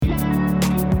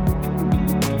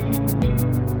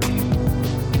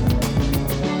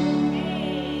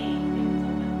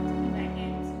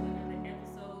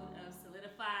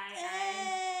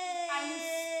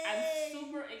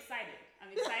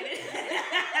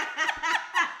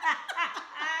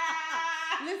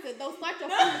Don't start your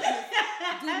foolishness.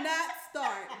 Do not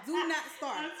start. Do not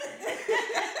start.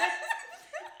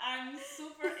 I'm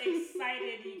super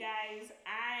excited, you guys.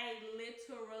 I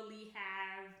literally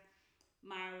have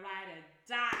my ride or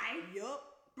die.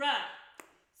 Yup. Bruh,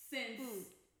 since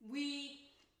we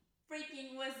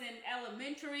freaking was in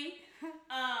elementary,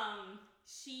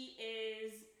 she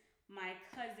is my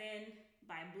cousin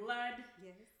by blood.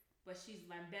 Yes. But she's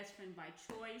my best friend by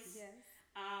choice. Yes.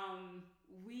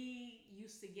 We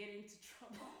used to get into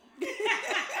trouble.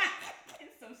 In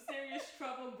some serious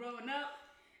trouble growing up.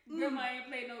 Grandma ain't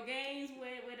played no games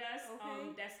with us.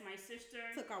 Okay. That's my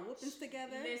sister. Took our whoopings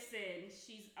together. Listen,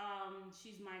 she's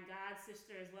my god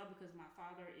sister as well because my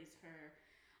father is her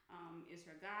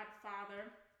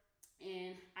godfather,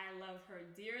 and I love her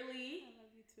dearly. I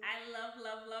love you too. I love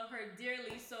her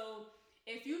dearly. So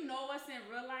if you know us in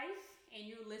real life and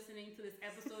you're listening to this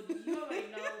episode, you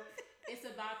already know it's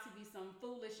about to be some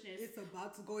foolishness. It's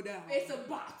about to go down. It's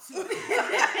about to.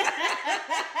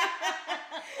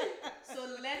 So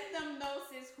let them know,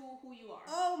 sis, who you are.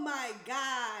 Oh my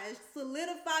gosh.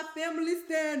 Solidify family,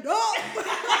 stand up.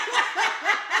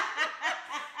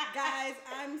 Guys,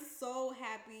 I'm so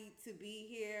happy to be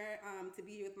here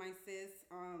with my sis.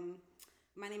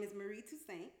 My name is Marie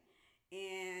Toussaint.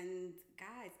 And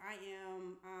guys, I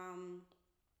am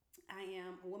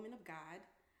a woman of God.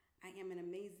 I am an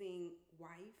amazing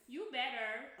wife. You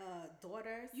better.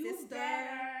 Daughter, You sister,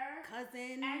 better.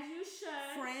 cousin, As you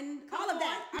should. friend, Come all of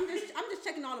that. on. I'm just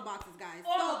checking all the boxes, guys.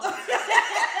 All of them.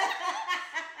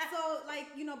 So, like,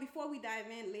 before we dive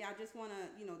in, Leah, I just want to,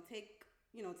 take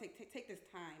this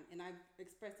time, and I've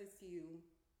expressed this to you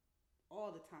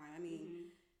all the time. I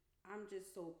mean, I'm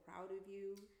just so proud of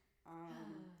you.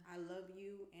 I love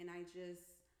you, and I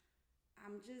just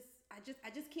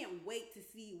can't wait to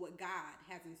see what God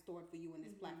has in store for you in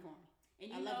this platform.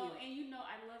 And I love you. And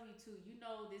I love you too.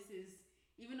 This is,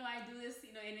 even though I do this,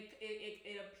 and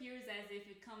it appears as if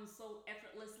it comes so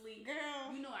effortlessly. Girl.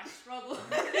 I struggle.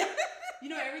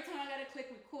 Every time I gotta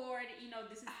click record,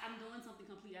 I'm doing something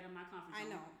completely out of my comfort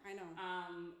zone. I know.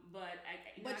 But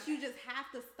you just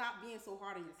have to stop being so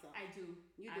hard on yourself. I do.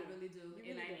 I really do.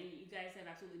 You really do. And you guys have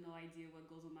absolutely no idea what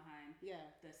goes on behind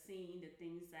the scene, the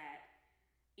things that,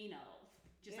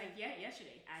 like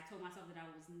yesterday, I told myself that I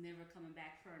was never coming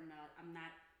back for another. I'm not,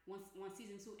 once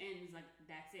season 2 ends, like,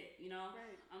 that's it,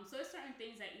 Right. So there's certain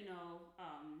things that,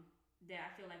 that I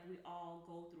feel like we all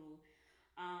go through.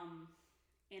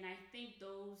 And I think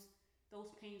those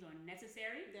pains are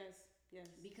necessary. Yes.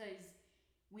 Because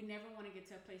we never want to get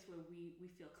to a place where we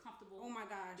feel comfortable. Oh my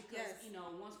gosh. Because yes.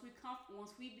 Once we become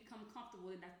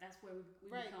comfortable, then that's where we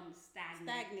right. become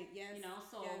stagnant. Yes.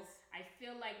 So yes. I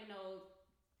feel like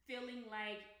feeling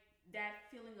like that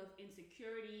feeling of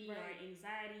insecurity right. or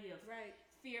anxiety, of right.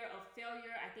 fear of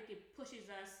failure, I think it pushes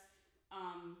us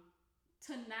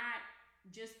to not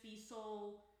just be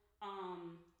so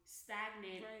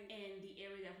stagnant right. in the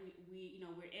area that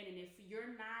we're in. And if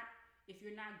you're not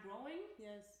growing,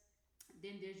 yes,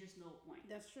 then there's just no point.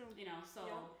 That's true. So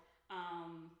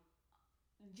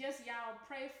just y'all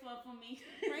pray for me.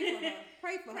 Pray for her.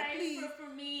 Pray for her. Please. For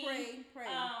me. Pray.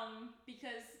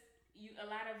 Because a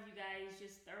lot of you guys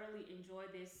just thoroughly enjoy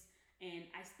this, and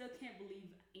I still can't believe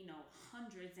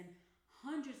hundreds and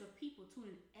hundreds of people tune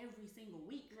in every single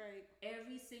week. Right.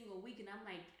 Every single week, and I'm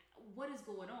like, what is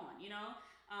going on?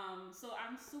 So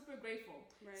I'm super grateful.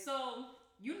 Right. So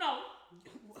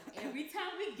every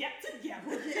time we get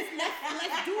together,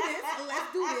 let's do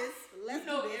this.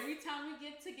 Every time we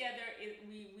get together,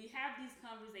 we have these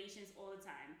conversations all the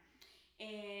time.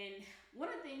 And one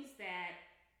of the things that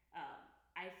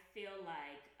I feel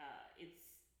like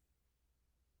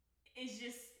it's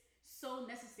just so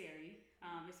necessary,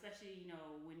 especially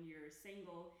when you're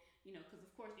single, because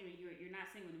of course you're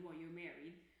not single anymore, you're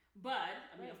married.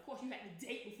 But I mean, of course, you had to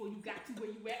date before you got to where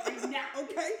you at right now.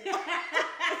 Okay.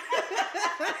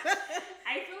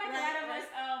 I feel like a lot of us,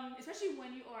 especially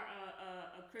when you are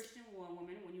a Christian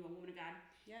woman, when you're a woman of God,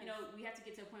 yes. We have to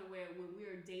get to a point where when we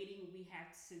are dating, we have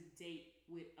to date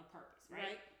with a purpose,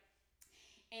 right?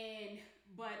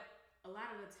 But a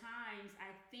lot of the times,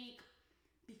 I think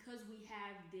because we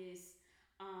have this,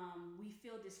 we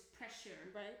feel this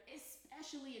pressure, right?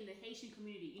 Especially in the Haitian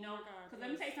community, Because let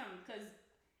me tell you something, because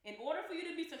in order for you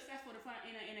to be successful in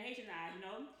a Haitian eye,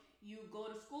 you go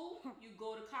to school, you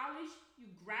go to college, you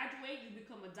graduate, you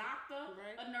become a doctor,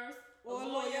 right. a nurse, or a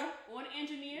lawyer, or an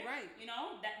engineer. Right.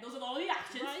 Those are the only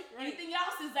options. Right. Anything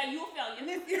else is that you're a failure.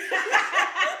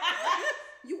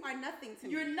 You are nothing to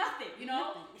me. You're nothing,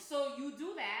 Nothing. So you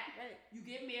do that. Right. You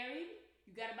get married.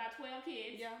 You got about 12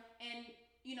 kids. Yeah. And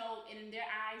and in their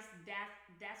eyes,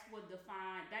 that's what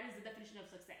that is the definition of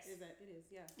success. Is that it is,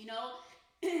 yeah.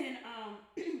 And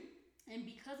and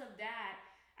because of that,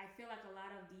 I feel like a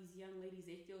lot of these young ladies,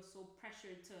 they feel so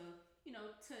pressured to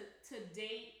to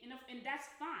date, and that's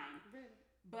fine. Really?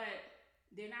 But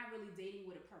they're not really dating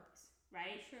with a purpose,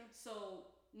 right? True. So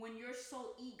when you're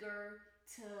so eager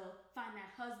to find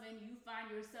that husband, you find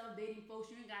yourself dating folks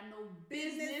you ain't got no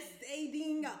business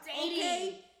dating.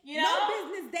 Okay? No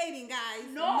business dating, guys.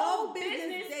 No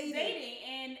business dating.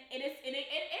 And it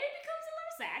becomes a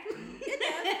little sad. It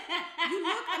does. You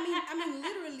look, I mean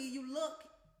literally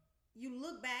you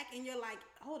look back and you're like,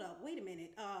 hold up, wait a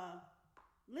minute.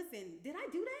 Listen, did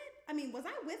I do that? I mean, was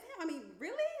I with him? I mean,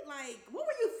 really? Like, what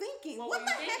were you thinking? What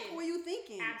the heck were you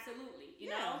thinking? Absolutely, you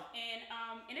know. And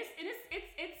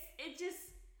it's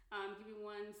just give me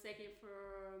 1 second for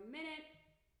a minute.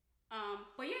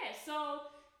 But yeah, so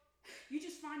you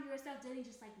just find yourself dating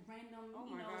just like random,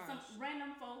 some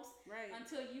random folks, right?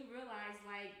 Until you realize,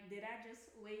 like, did I just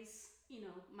waste,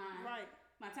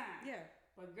 my time? Yeah.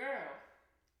 But girl,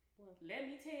 let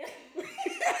me tell you.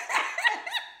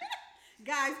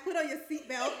 Guys, put on your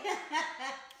seatbelt.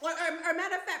 or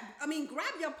matter of fact,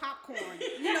 grab your popcorn.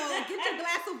 Get your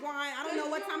glass of wine. I don't know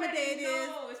what time of day it is.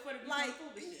 No, it's for the like,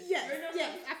 foolishness. Yes,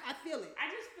 I feel it. I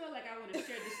just feel like I want to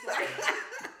share this story.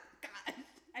 God.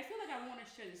 I feel like I want to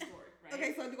share this story, right?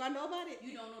 Okay, so do I know about it?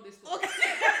 You don't know this story. Okay.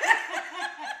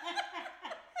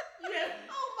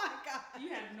 Oh my God. You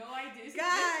have no idea.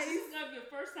 Guys. This is going to be your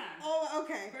first time. Oh,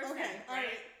 okay. First time, all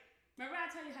right? Remember I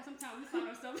tell you how sometimes we find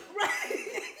ourselves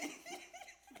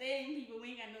dating people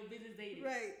we ain't got no business dating.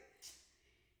 Right.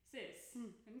 Sis,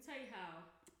 let me tell you how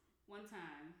one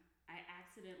time I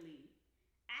accidentally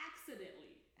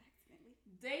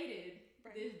dated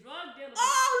this drug dealer.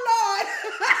 Oh Lord!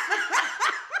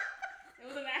 It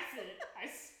was an accident. I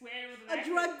swear it was an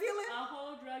accident. Drug dealer? A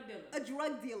whole drug dealer. A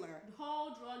drug dealer. The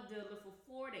whole drug dealer for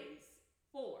 4 days.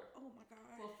 4. Oh my God.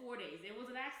 For 4 days. It was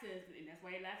an accident, and that's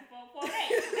why it lasted for 4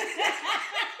 days.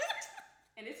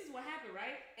 And this is what happened,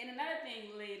 right? And another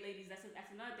thing, ladies, that's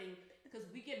another thing, because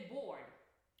we get bored.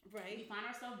 Right. We find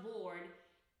ourselves bored,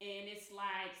 and it's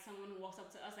like someone walks up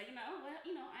to us like, I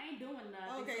ain't doing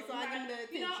nothing. Okay, so I give the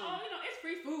attention. It's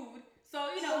free food.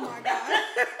 So, Oh my God.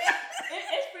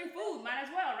 it's free food. Might as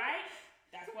well, right?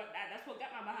 That's what got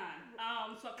my behind.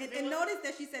 And notice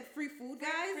that she said free food,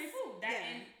 guys. Free food.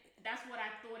 And that's what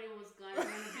I thought it was going to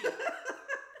be.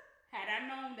 Had I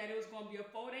known that it was going to be a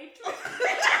 4-day trip,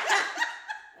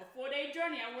 a 4-day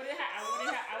journey, I would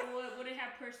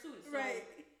have pursued. So, right.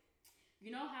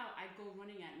 You know how I go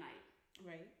running at night,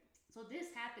 right? So this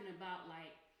happened about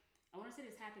I want to say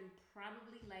this happened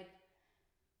probably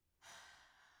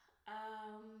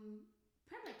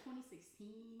probably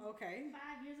 2016. Okay.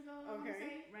 5 years ago. I want to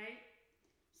say, right?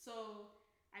 So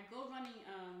I go running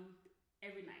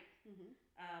every night. Mm-hmm.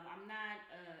 I'm not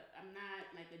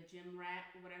like a gym rat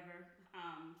or whatever.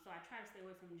 So I try to stay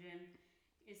away from gym.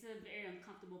 It's a very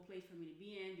uncomfortable place for me to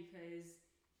be in because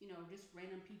just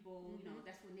random people. Mm-hmm.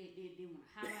 That's when they want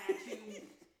to holler at you.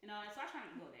 So I try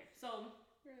not to go there. So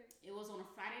It was on a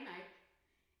Friday night,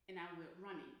 and I went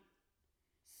running.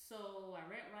 So I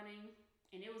went running,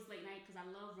 and it was late night because I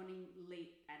love running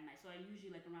late at night. So I usually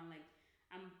around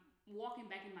I'm walking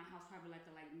back in my house probably at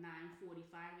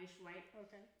 9:45ish, right?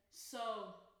 Okay.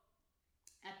 So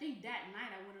I think that night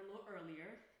I went a little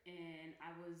earlier, and I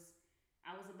was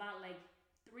about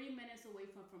 3 minutes away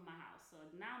from my house. So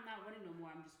now I'm not running no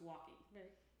more. I'm just walking. Right.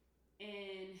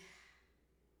 And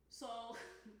so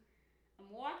I'm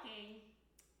walking,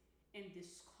 and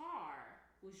this car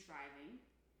was driving,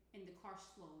 and the car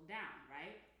slowed down,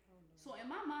 right? Oh, no. So in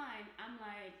my mind, I'm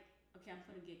like, okay, I'm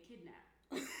gonna get kidnapped.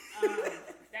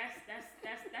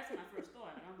 That's my first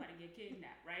thought. I'm about to get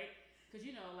kidnapped, right? Because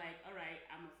all right,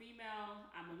 I'm a female,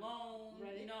 I'm alone,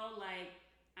 right.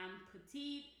 I'm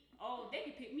petite. Oh, they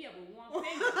can pick me up with one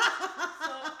finger.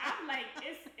 So I'm like,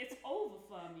 it's over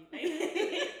for me.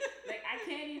 I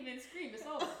can't even scream. It's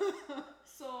over.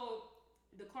 So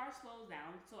the car slows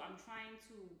down. So I'm trying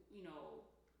to,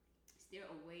 steer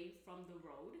away from the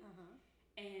road. Uh-huh.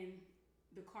 And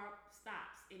the car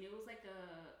stops. And it was like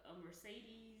a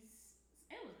Mercedes.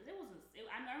 I remember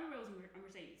it was a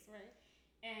Mercedes. Right.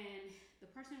 And the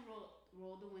person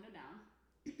rolled the window down.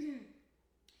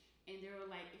 And they were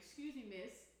like, "Excuse me,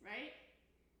 miss," right?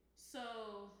 So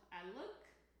I look,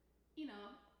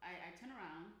 I turn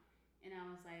around, and I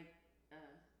was like,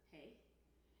 "Hey,"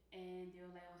 and they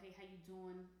were like, "Oh, hey, how you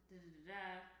doing?" Da da da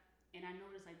da. And I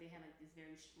noticed they had this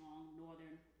very strong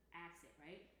northern accent,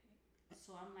 right?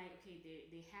 So I'm like, okay,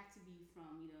 they have to be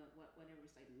from whatever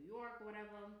it's New York or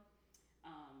whatever.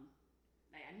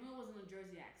 Like I knew it wasn't a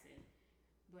Jersey accent,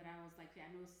 but I was like, okay,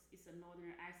 I know it's a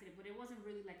northern accent, but it wasn't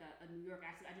really like a New York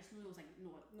accent. I just knew it was like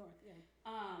north. North, yeah.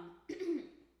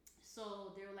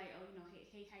 So they were like, oh,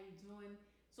 hey, how you doing?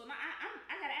 So now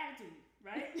I got an attitude,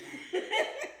 right?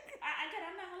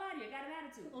 I'm not gonna lie to you, I got an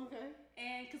attitude. Okay.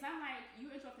 And because I'm like, you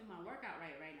interrupting my workout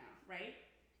right now, right?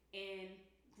 And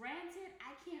granted,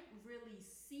 I can't really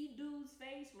see dude's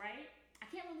face, right? I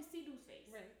can't really see dude's face.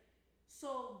 Right.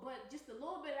 So, but just a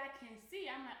little bit I can see,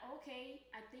 I'm like, okay,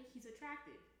 I think he's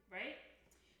attractive, right?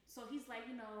 So he's like,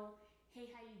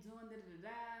 hey, how you doing? Da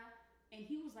da da. And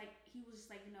he was just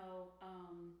like,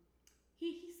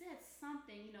 he said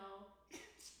something,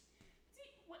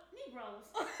 what Negroes.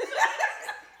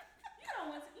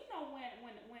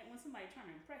 when somebody trying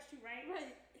to impress you, right?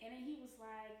 Right. And then he was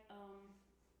like,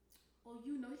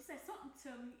 he said something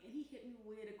to me, and he hit me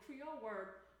with a Creole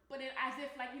word, but as if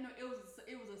like it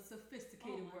was a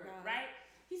sophisticated word, God. Right?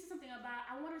 He said something about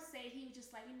I want to say he was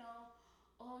just like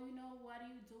what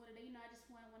are you doing today? I just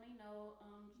want to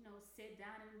sit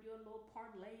down and do a little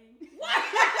parlaying. What?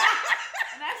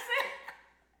 And I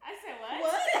said what?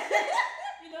 What?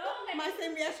 Like, my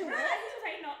same reaction. Right? What? He was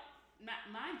like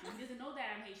mind you, he doesn't know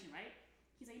that I'm Haitian, right?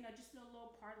 He's like just a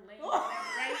little parlay, whatever,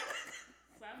 right?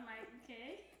 So I'm like,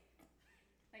 okay.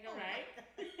 Like, all right.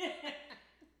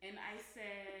 And I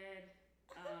said,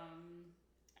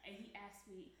 and he asked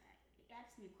me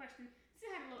a question. Still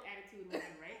had a little attitude,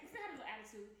 right? Still had a little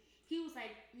attitude. He was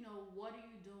like, what are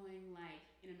you doing like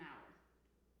in an hour?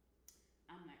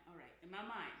 I'm like, all right. In my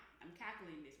mind, I'm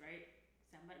calculating this, right?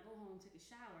 So I'm about to go home, take a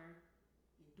shower,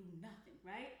 and do nothing,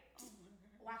 right? Oh my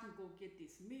God. Or I can go get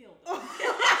this meal, though.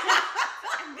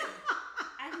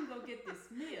 I can go get this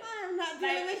meal. I am not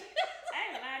doing it. I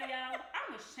ain't lying to y'all.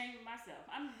 I'm ashamed of myself.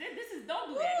 Don't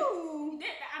do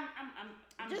that.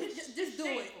 I'm just do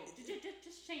shameful. It.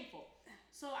 Just shameful.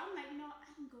 So I'm like,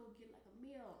 I can go get like a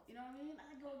meal. You know what I mean? I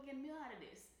can go get a meal out of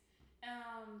this.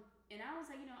 And I was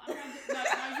like, I'm not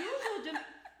my usual.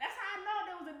 That's how I know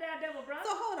there was a daredevil, bro.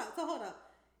 So hold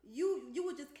up. You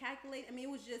would just calculate. I mean,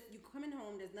 it was just you coming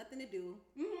home. There's nothing to do.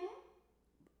 Mm-hmm.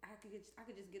 I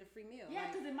could just get a free meal.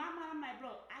 Yeah, because in my mind, I'm like,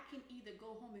 bro, I can either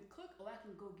go home and cook or I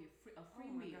can go get a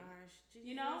free meal. Oh my gosh,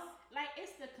 Jesus. Like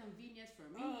it's the convenience for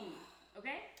me.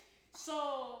 Okay,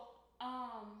 so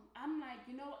I'm like,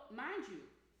 mind you,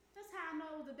 that's how I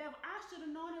know it was the devil. I should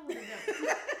have known it was the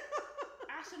devil.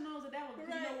 I should have known it was the devil. Right.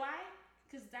 You know why?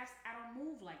 Because I don't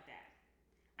move like that.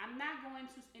 I'm not going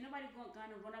to. Ain't nobody going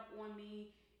to run up on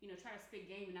me. Try to spit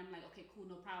game, and I'm like, okay, cool,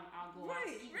 no problem. I'll go out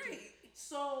to eat. Right.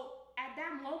 So at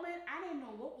that moment, I didn't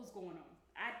know what was going on.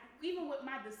 Even with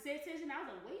my decision, I was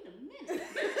like, wait a minute.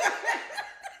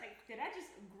 Like, did I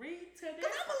just agree to this?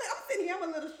 I'm sitting here, I'm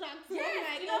a little shocked too. Yeah,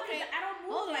 like, okay. I don't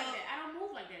move like that. I don't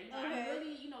move like that. Okay. I'm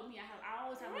really, me. I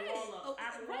always have a wall up. I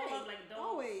have a wall up, like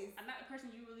always. I'm not the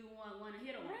person you really want to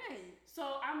hit on. Right.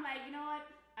 So I'm like, you know what?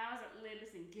 I was like,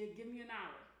 listen, give me an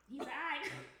hour. He's like, all right.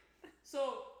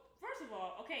 So first of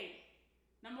all, okay.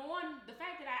 Number one, the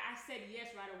fact that I said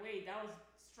yes right away, that was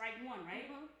strike one, right?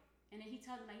 Mm-hmm. And then he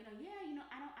tells me like,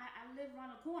 I live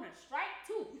around the corner. Strike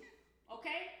two,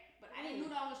 okay? But I didn't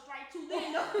know that was strike two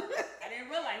then. I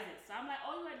didn't realize it. So I'm like,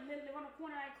 oh, you live around the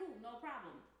corner? Like, cool, no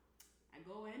problem. I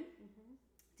go in,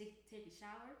 take a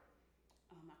shower.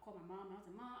 I called my mom. I was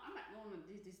like, Mom, I'm not going on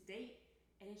this date.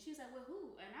 And then she was like, well,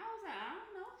 who? And I was like, I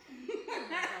don't know.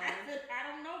 I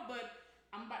don't know, but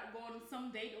I'm about to go on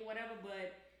some date or whatever,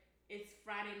 but it's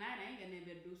Friday night. I ain't got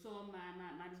nothing to do, so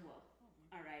might as well.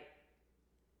 All right.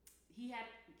 He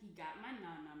got my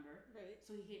number. Right.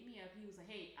 So he hit me up. He was like,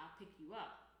 hey, I'll pick you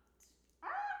up.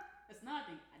 That's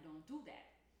nothing. I don't do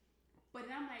that.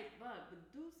 But then I'm like, but the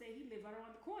dude said he lived right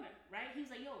around the corner, right? He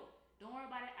was like, yo, don't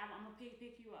worry about it. I'm going to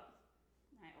pick you up.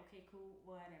 I'm like, okay, cool,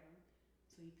 whatever.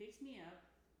 So he picks me up.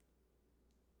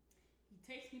 He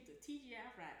takes me to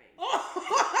TGI Fridays. I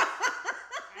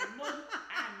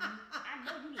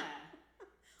know you lying.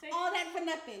 All that for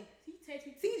nothing. He takes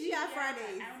me to TGI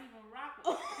Fridays. I don't even rock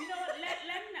with. You know what? Let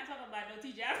me not talk about no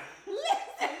TGI.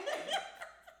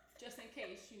 Just in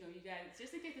case, you guys.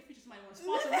 Just in case the future somebody wants to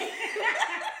sponsor me.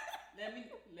 let me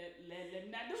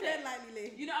not do tread that.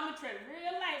 Lightly. I'm gonna tread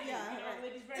real lightly. Yeah,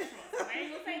 with these restaurants. I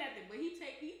ain't gonna say nothing, but he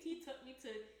took me to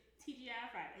TGI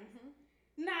Fridays. Mm-hmm.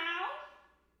 Now,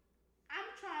 I'm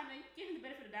trying to give him the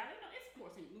benefit of the doubt. It's of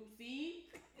course in New Seed.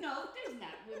 There's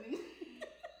not women.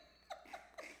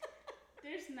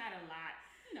 There's not a lot.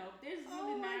 There's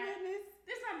really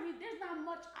there's not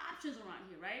much options around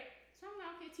here, right? So I'm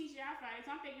like, okay, TGI Friday.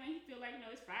 So I'm thinking he feel like,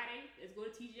 it's Friday. Let's go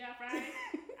to TGI Friday.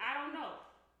 I don't know.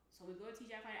 So we go to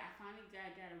TGI Friday. I finally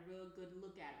got a real good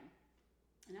look at him.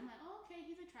 And I'm like, oh, okay,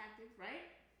 he's attractive, right?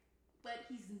 but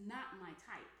he's not my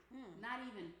type. Not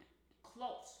even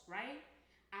close, right?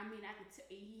 I mean, I could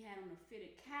he had on a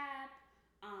fitted cap.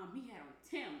 He had on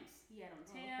Timbs. Okay.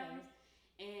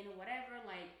 And whatever.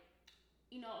 Like,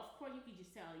 of course you could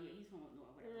just tell, yeah, he's from up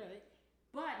north, whatever. Right.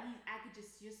 But I could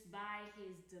just by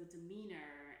his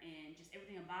demeanor and just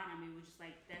everything about him, it was just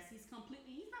like he's not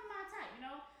my type.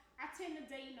 I tend to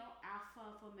date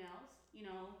alpha males.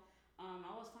 I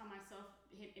always find myself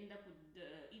end up with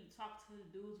either talk to the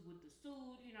dudes with the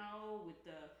suit, with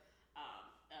the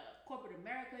corporate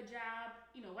America job,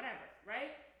 whatever,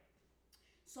 right?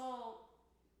 So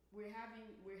we're having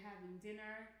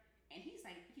dinner, and he's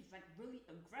like really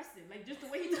aggressive, like just the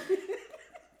way he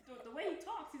the way he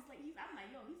talks. I'm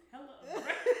like, yo, he's hella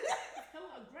aggressive.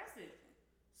 Hella aggressive.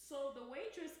 So the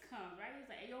waitress comes, right? He's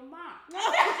like, hey, yo, mom.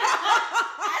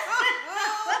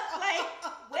 Like,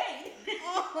 wait.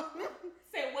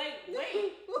 Say,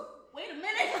 wait a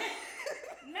minute.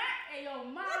 Not, hey, yo,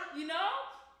 mom,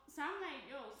 So I'm like,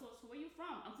 yo, so where you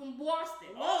from? I'm from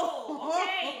Boston. Oh,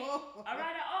 okay. All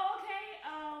right. Oh, okay.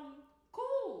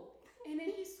 Cool. And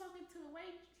then he's talking to the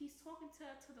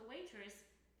waitress.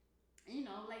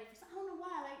 Like, I don't know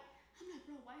why. Like, I'm like,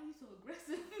 bro, why are you so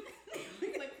aggressive?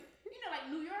 Like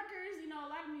New Yorkers, a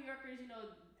lot of New Yorkers,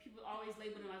 people always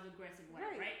label them as aggressive,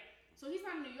 whatever, right? So he's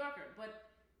not a New Yorker, but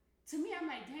to me,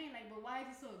 I'm like, dang, like, but why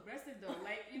is he so aggressive though?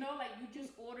 Like, like you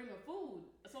just ordering a food.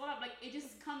 So I'm like, it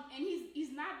just comes, and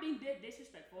he's not being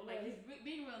disrespectful. Like, he's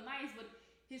being real nice, but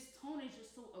his tone is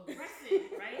just so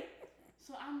aggressive, right?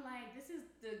 So I'm like, this is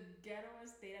the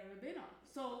ghettoest date I've ever been on.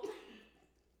 So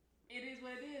it is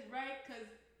what it is, right?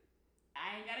 Because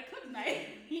I ain't got to cook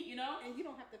tonight, And you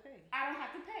don't have to pay. I don't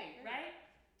have to pay, right?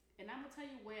 And I'm going to tell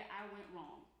you where I went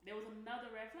wrong. There was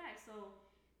another red flag. So,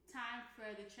 time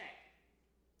for the check.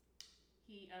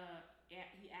 He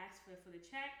asked for the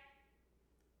check,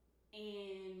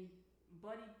 and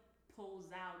Buddy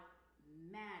pulls out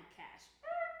mad cash.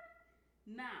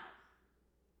 Now,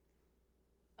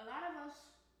 a lot of us,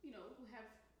 who have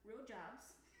real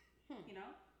jobs,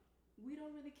 we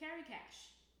don't really carry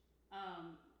cash.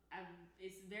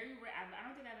 It's very rare. I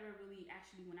don't think I've ever really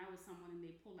actually, when I was someone and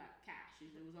they pulled out cash, it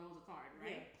was always a card,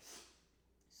 right? Yeah.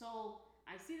 So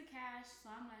I see the cash, so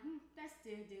I'm like, that's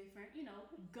different,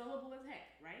 gullible as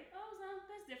heck, right? Oh, so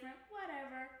that's different,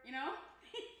 whatever,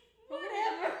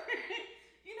 whatever,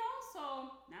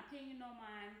 so not paying you no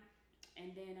mind.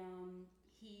 And then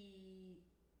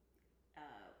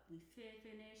we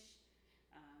finish,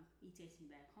 he takes me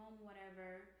back home,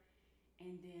 whatever,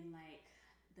 and then like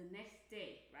the next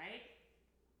day, right?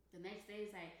 The next day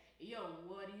is like, yo,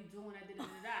 what are you doing?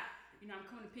 I'm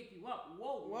coming to pick you up.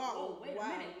 Whoa, wait a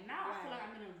minute. Now I feel like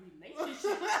I'm in a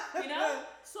relationship,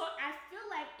 So I feel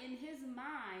like in his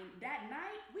mind, that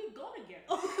night, we go together.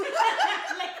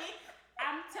 Like,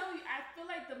 I'm telling you, I feel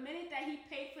like the minute that he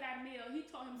paid for that meal, he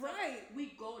told himself,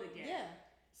 we go together. Yeah.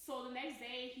 So the next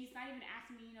day, he's not even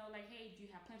asking me, like, hey, do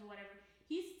you have plans or whatever?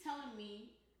 He's telling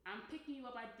me, I'm picking you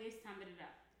up at this time,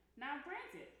 Now,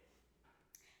 granted,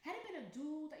 had it been a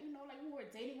dude that, like we were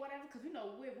dating, whatever, because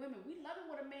we're women, we love it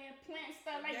when a man plans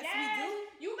stuff like, yes, we do.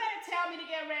 You better tell me to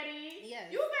get ready. Yes.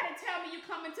 You better tell me you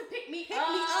coming to pick me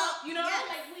up. Yes.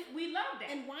 Like we love that.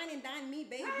 And wine and dine me,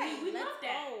 baby. Right, we love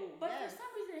that. But for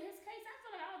some reason, in his case, I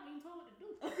feel like I was being told what to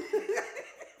do.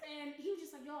 And he was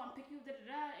just like, yo, I'm picking you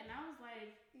up, and I was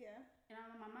like, yeah. And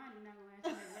I'm in my mind, you're not going to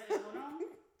ask me what is going on? So,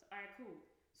 all right, cool.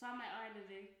 So I'm like, all right,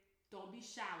 Lizzie, don't be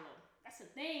shallow. That's the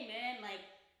thing, man. Like,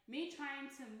 me trying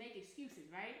to make excuses,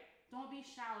 right? Don't be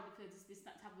shallow because it's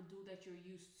not the type of dude that you're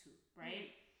used to, right?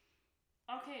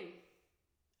 Mm-hmm. Okay.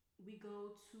 We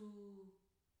go to,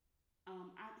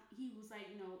 he was like,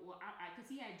 because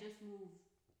he had just moved,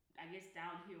 I guess,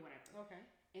 down here, whatever. Okay.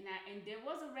 And there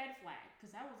was a red flag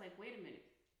because I was like, wait a minute.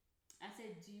 I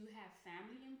said, do you have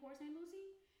family in Port St.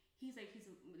 Lucie? He's like, because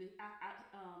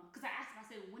I asked him, I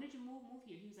said, when did you move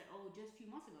here? He was like, oh, just a few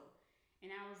months ago.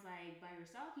 And I was like, by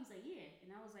yourself? He's like, yeah.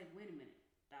 And I was like, wait a minute.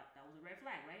 That was a red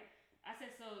flag, right? I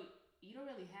said, so you don't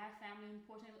really have family in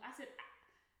Port St. Lucie? I said,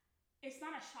 it's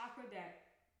not a shocker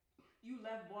that you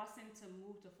left Boston to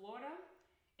move to Florida.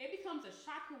 It becomes a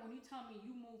shocker when you tell me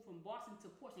you moved from Boston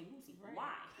to Port St. Lucie. Right.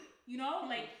 Why?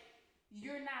 Like,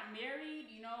 you're not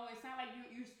married. It's not like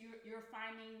you're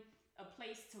finding a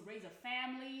place to raise a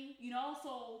family.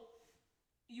 So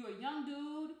you're a young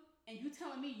dude, and you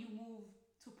telling me you moved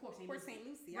to Port St.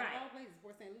 Lucie. Right. Out of all places,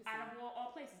 Port St. Lucie. Out of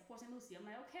all places, Port St. Lucie. I'm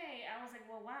like, okay. I was like,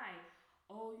 well, why?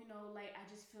 Oh, like I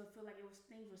just feel like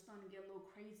things were starting to get a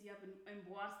little crazy up in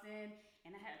Boston,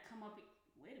 and I had to come up.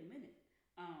 Wait a minute.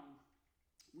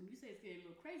 When you say it's getting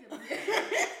a little crazy,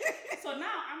 so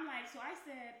now I'm like, so I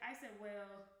said,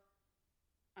 well,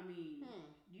 I mean,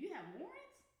 do you have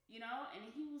warrants? You know? And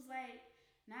he was like,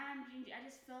 nah, I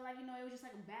just felt like, you know, it was just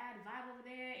like a bad vibe over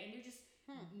there, and you're just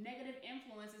negative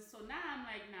influences. So now I'm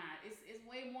like, nah, it's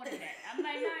way more than that. I'm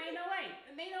like, nah, ain't no way.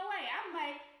 Ain't no way. I'm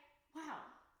like, wow,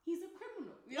 he's a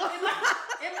criminal. You know,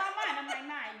 in my mind, I'm like,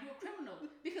 nah, you're a criminal.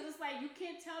 Because it's like, you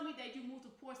can't tell me that you moved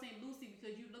to Port St. Lucie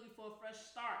because you're looking for a fresh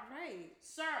start. Right.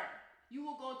 Sir, you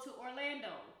will go to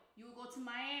Orlando. You will go to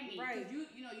Miami. Right. You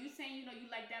saying, you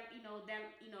like that,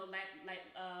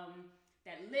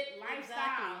 that lit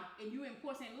lifestyle, and you in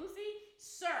Port St. Lucie,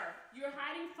 sir, you're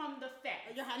hiding from the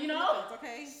facts. You're hiding from the facts,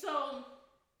 okay? So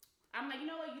I'm like, you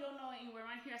know what? You don't know anywhere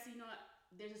around here. I said, you know what?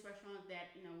 There's this restaurant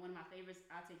that, you know, one of my favorites.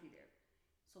 I'll take you there.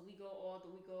 So we go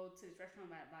to this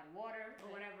restaurant by the water or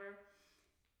whatever,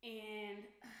 and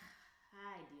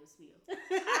ay, Dios mío,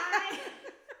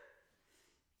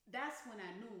 that's when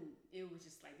I knew it was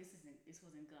just like this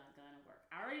wasn't gonna work.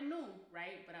 I already knew,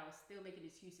 right? But I was still making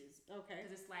excuses. Okay.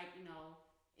 Because it's like, you know,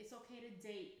 it's okay to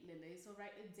date, Linda. It's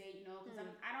alright to date, you know, because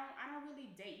I don't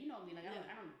really date. You know me, like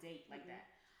I don't date like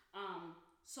that.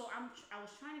 So I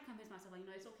was trying to convince myself, like, you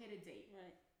know, it's okay to date.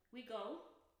 Right. We go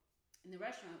in the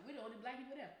restaurant. We're the only black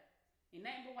people there. Ain't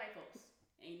nothing but white folks.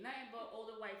 Ain't nothing but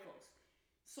older white folks.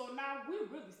 So now we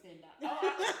really stand out.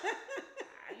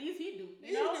 At least he do,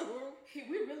 you know.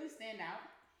 We really stand out,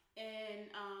 and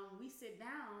we sit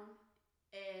down,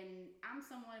 and I'm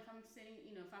someone, if I'm sitting,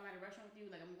 you know, if I'm at a restaurant with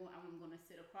you, like I'm going to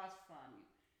sit across from you.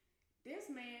 This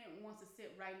man wants to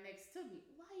sit right next to me.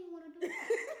 Why you want to do that?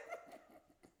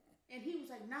 And he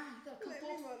was like, nah, you gotta come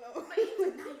closer. Like, he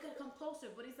was like, nah, you gotta come closer.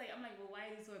 But he's like, I'm like, well,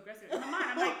 why is he so aggressive? In my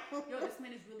mind, I'm like, yo, this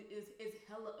man is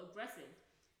hella aggressive.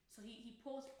 So he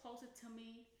pulls closer to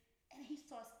me, and he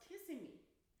starts kissing me.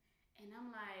 And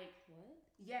I'm like, what?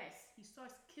 Yes, he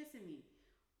starts kissing me.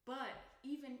 But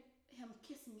even him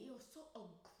kissing me, it was so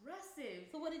aggressive.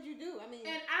 So what did you do? I mean,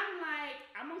 and I'm like,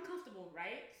 I'm uncomfortable,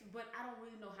 right? But I don't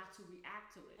really know how to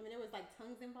react to it. I mean, there was like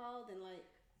tongues involved and like.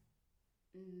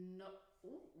 No,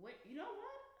 ooh, wait. You know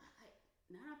what?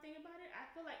 Now I'm thinking about it, I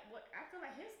feel like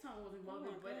his tongue was involved,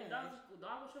 but the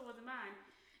dog sure wasn't mine.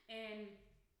 And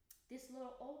this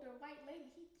little older white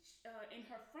lady, and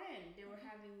her friend, they were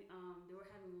having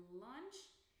lunch,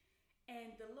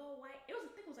 and the little white, I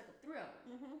think it was like a three of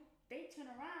them. Mm-hmm. They turn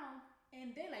around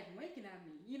and they're like winking at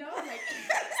me, you know, like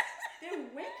they're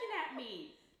winking at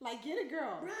me. Like, get it,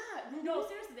 girl. Right. Mm-hmm. No,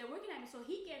 seriously, they're working at me. So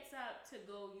he gets up to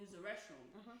go use the restroom.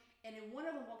 Uh-huh. And then one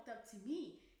of them walked up to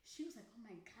me. She was like, oh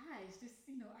my gosh, this,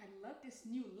 you know, I love this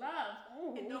new love.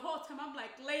 Oh. And the whole time I'm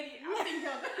like, lady, I'm thinking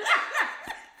of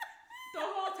the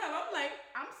whole time I'm like,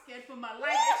 I'm scared for my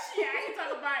life. And I ain't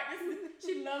talking about this.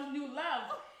 She loves new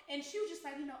love. And she was just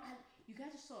like, you know, you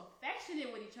guys are so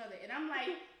affectionate with each other. And I'm like,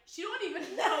 she don't even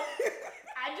know.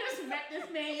 I just met this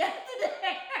man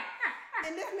yesterday.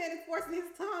 And this man is forcing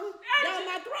his tongue down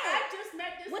my throat. I just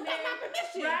met this man. Without my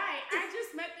permission. Right. I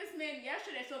just met this man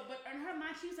yesterday. So, but in her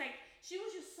mind, she was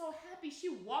just so happy.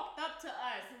 She walked up to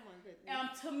us. Oh my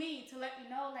goodness. To me, to let me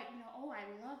know, like, you know, oh, I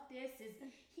love this.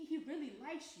 He really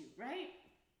likes you, right?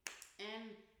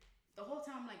 And the whole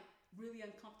time, I'm like, really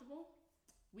uncomfortable.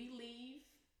 We leave,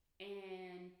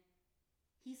 and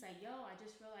he's like, yo, I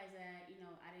just realized that, you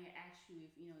know, I didn't ask you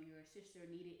if, you know, your sister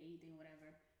needed anything,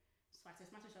 whatever. So I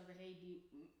text my sister, I was like, hey,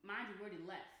 mind you, we already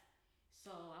left. So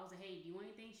I was like, hey, do you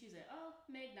want anything? She's like, oh,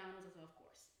 McDonald's. I said, of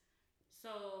course.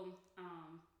 So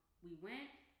we went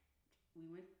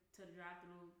to the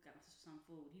drive-thru, got my sister some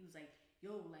food. He was like,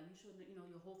 yo, like, you should, you know,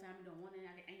 your whole family don't want it.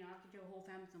 I'll get your whole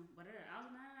family some whatever. I was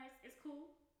like, nah, it's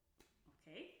cool.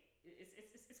 Okay.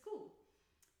 It's cool.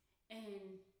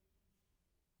 And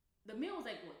the meal was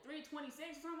like, what, $3.26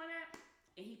 or something like that?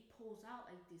 And he pulls out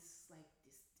like this stash.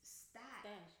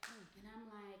 And I'm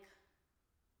like,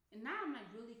 and now I'm like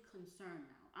really concerned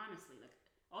now, honestly. Like,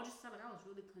 all just like I was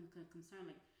really concerned,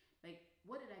 like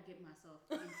what did I get myself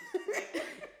into?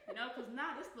 You know, because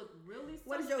now this looked really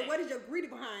suspect. What is your greedy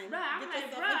behind? Right, I'm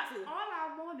like, bruh, all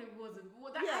I wanted was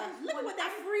look at what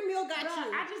that free meal got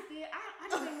you. I just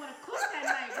didn't want to cook that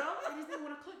night, bro. I just didn't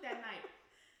want to cook that night.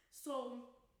 So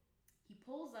he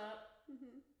pulls up.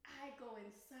 Mm-hmm. I go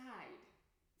inside.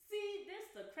 See,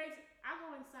 this the crazy. I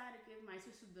go inside to give my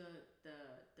sister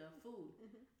the food.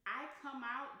 Mm-hmm. I come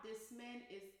out. This man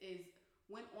is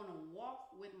went on a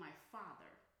walk with my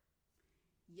father.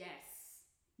 Yes.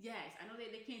 I know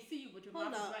they can't see you, but your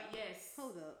mouth is right. Yes.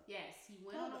 Hold up. Yes, he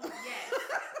went on a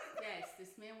yes.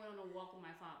 This man went on a walk with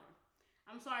my father.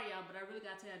 I'm sorry, y'all, but I really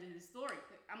gotta tell you this story.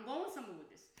 I'm going somewhere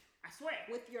with this. I swear.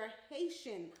 With your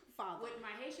Haitian father. With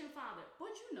my Haitian father.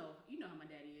 But you know how my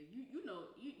daddy is. You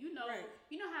know, right.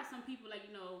 You know how some people, like,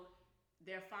 you know,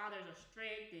 their fathers are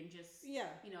strict and just,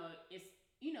 you know, it's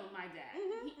my dad.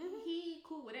 He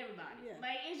cool with everybody. Yeah.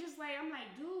 Like, it's just like, I'm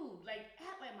like, dude, like,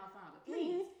 act like my father,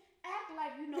 please. Act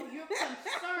like, you're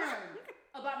concerned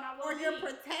about my well-being. Or you're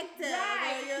protective.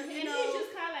 Right. And he's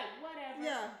just kind of like, whatever.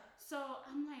 Yeah. So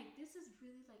I'm like, this is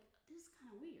really like, this is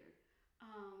kind of weird.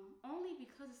 Only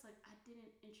because it's like, I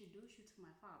didn't introduce you to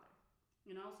my father.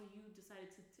 So you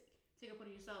decided to take upon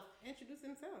yourself. Introduce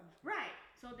himself. Right.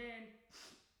 So then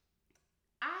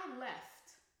I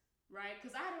left, right?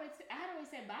 Because I had already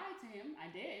said bye to him. I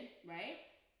did, right?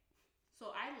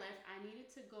 So I left. I needed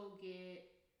to go to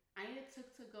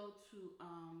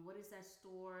what is that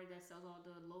store that sells all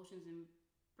the lotions and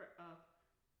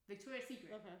Victoria's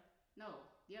Secret. Okay. No,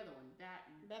 the other one. Bath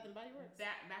and Body Works.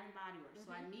 Bath and Body Works.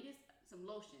 So I needed some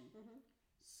lotion.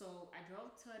 So I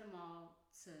drove to the mall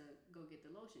to go get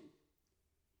the lotion.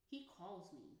 He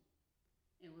calls me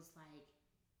and was like,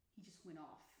 he just went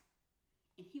off.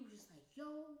 And he was just like,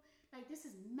 yo, like, this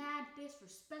is mad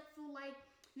disrespectful. Like,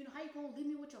 how you gonna leave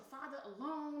me with your father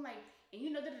alone? Like,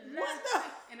 and What the?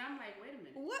 And I'm like, wait a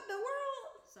minute. What the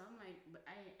world? So I'm like, but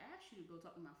I asked you to go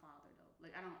talk to my father though.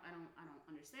 Like, I don't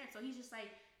understand. So he's just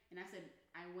like, and I said,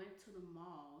 I went to the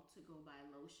mall to go buy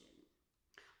lotion.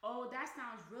 Oh, that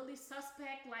sounds really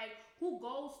suspect. Like, who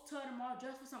goes to the mall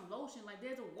just for some lotion? Like,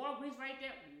 there's a Walgreens right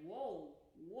there. Whoa.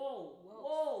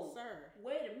 Sir.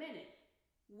 Wait a minute.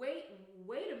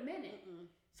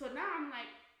 So now I'm like,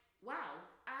 wow,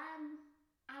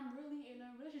 I'm really in a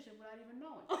relationship without even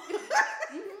knowing.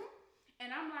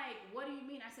 And I'm like, what do you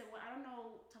mean? I said, well, I don't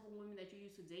know type of women that you're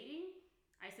used to dating.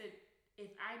 I said,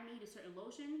 if I need a certain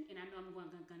lotion and I know I'm going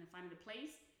to find it a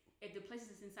place, if the place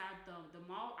is inside the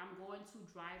mall, I'm going to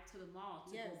drive to the mall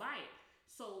to go buy it.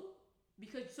 So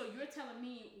you're telling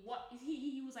me what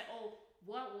he was like, oh,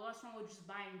 what's wrong with just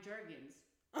buying Jergens?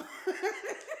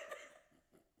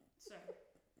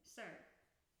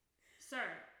 Sir.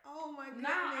 Oh my goodness.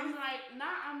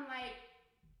 Now I'm like,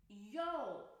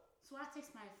 yo. So I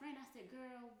text my friend. I said,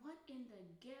 girl, what in the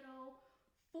ghetto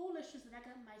foolishness that I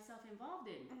got myself involved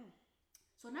in?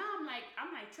 So now I'm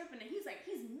like tripping, and he's like,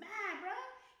 he's mad, bro.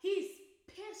 He's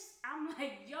pissed. I'm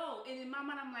like, yo. And in my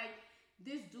mind, I'm like,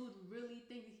 this dude really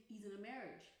thinks he's in a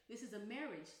marriage. This is a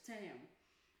marriage to him.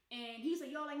 And he's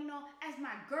like, yo, like, as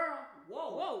my girl.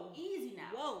 Whoa. Easy now.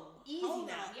 Hold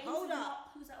now. Up. Yeah, Hold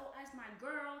up. He was like, oh, as my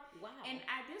girl. Wow. And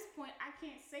at this point, I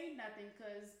can't say nothing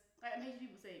because, like, I'm hearing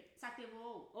people say,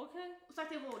 Saktevo. Okay.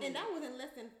 Saktevo. And that was in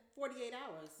less than 48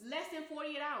 hours. Less than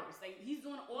 48 hours. Like, he's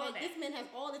doing all that. This man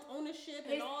has all this ownership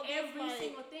and all this. Every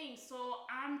single thing. So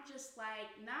I'm just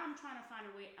like, now I'm trying to find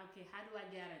a way, okay, how do I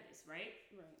get out of this, right?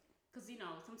 Right. Because,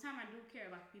 sometimes I do care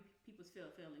about people's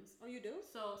feelings. Oh, you do?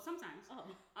 So sometimes. Oh.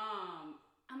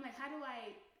 I'm like, how do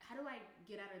I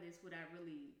get out of this without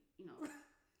really,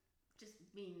 just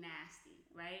being nasty,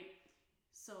 right?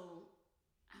 So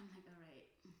I'm like, all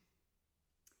right. He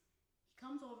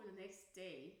comes over the next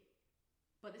day,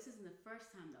 but this isn't the first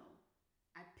time though.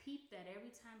 I peeped that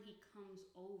every time he comes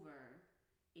over,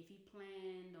 if he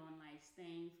planned on like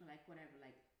staying for like whatever,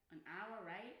 like an hour,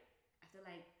 right? After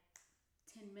like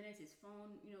 10 minutes, his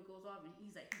phone, goes off, and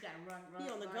he's like, he gotta run. He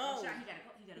on the go.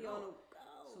 He gotta go.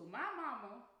 So my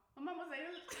mama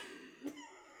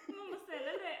said,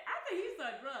 I think he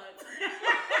saw drugs.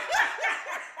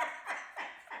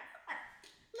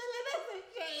 Lily, that's a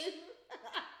shame.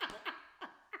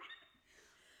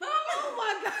 Oh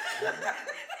my God.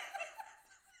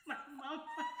 My mama,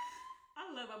 I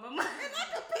love my mama. And I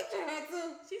can picture her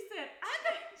too. She said, I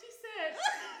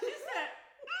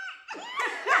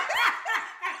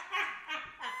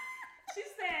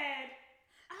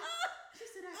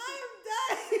am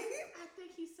dying. I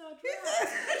think he saw drugs.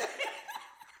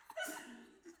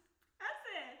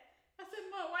 I said,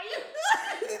 Mom, why you?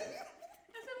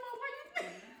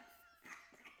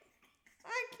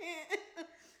 I can't.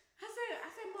 I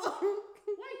said, Mom,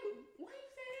 why you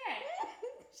say that?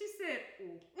 She said,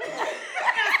 oh.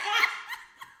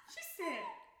 She said,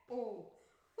 oh.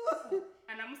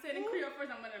 And I'm gonna say it in Creole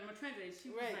first. I'm gonna translate. She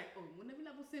was like, oh, whenever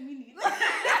you say me need.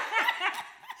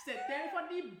 She said, "Thank for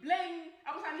the bling."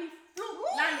 I was like, "Fruit."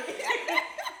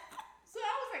 So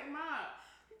I was like, "Mom,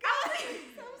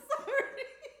 I'm sorry."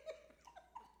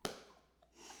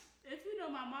 If you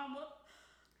know my mama,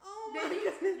 then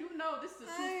you know this is a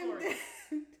true story.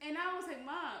 And I was like,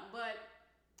 "Mom, but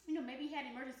maybe he had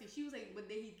an emergency." She was like, "But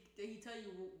did he tell you,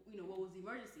 what was the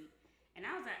emergency?" And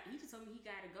I was like, he just told me he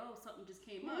gotta go. Something just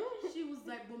came up. She was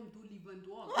like, "Boom, do leave and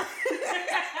dog."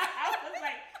 I was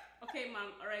like, "Okay,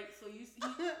 Mom, all right. So you say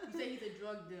he's a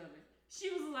drug dealer." She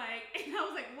was like, and I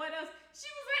was like, "What else?" She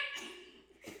was like,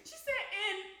 she said,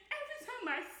 "And every time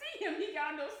I see him, he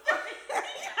got on those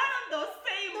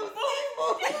same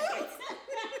boots."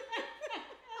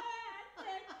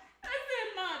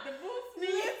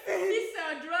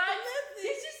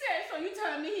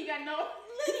 mean, he got no.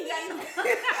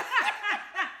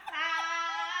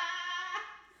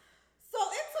 So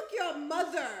it took your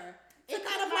mother to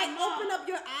kind of like open up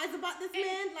your eyes about this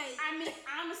man. Like, I mean,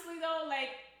 honestly though,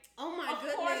 like, oh my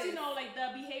goodness. Of course, you know, like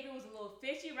the behavior was a little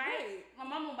fishy, right? My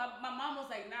mom was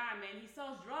like, nah, man, he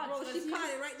sells drugs. Bro, she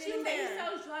caught it right there. She was like, he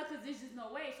sells drugs because there's just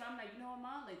no way. So I'm like, you know what,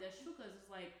 mom, like that's true because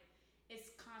it's like.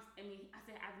 It's constant. I mean, I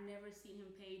said I've never seen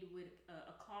him paid with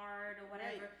a card or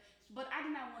whatever, but I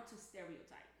did not want to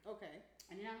stereotype. Okay.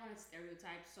 I did not want to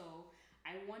stereotype, so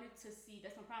I wanted to see.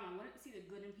 That's no problem. I wanted to see the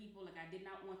good in people. Like I did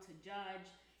not want to judge.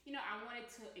 You know, I wanted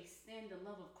to extend the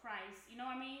love of Christ. You know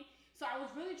what I mean? So I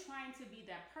was really trying to be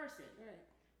that person. Right.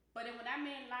 But then when that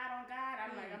man lied on God,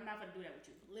 I'm like, I'm not gonna do that with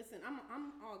you. Listen, I'm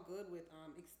all good with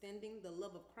extending the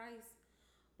love of Christ.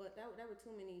 But that were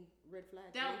too many red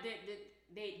flags.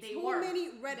 They too were too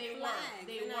many red flags.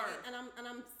 They were. And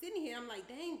I'm sitting here. I'm like,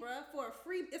 dang, bro, for a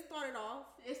free. It started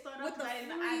off. With the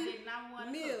I did not want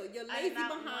to meal. Cook. Your lazy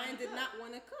behind did not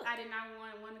want to cook. I did not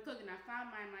want to cook, and I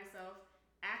found myself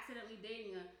accidentally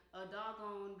dating a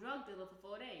doggone drug dealer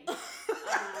for 4 days.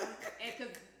 And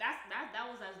because that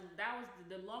was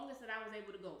the longest that I was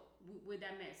able to go with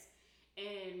that mess,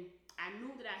 and I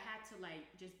knew that I had to like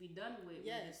just be done with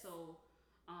it. So.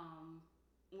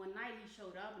 One night he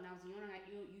showed up and I was like,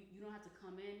 you don't have to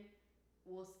come in.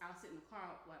 I'll sit in the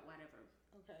car, whatever.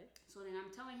 Okay. So then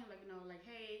I'm telling him like, you know, like,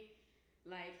 hey,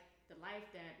 like the life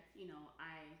that, you know,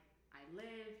 I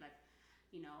live, like,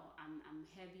 you know, I'm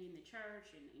heavy in the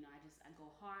church and, you know, I go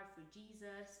hard for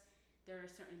Jesus. There are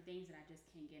certain things that I just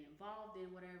can't get involved in,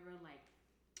 whatever. Like,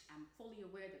 I'm fully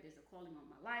aware that there's a calling on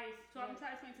my life. So I'm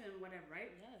trying to explain to him whatever,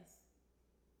 right? Yes.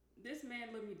 This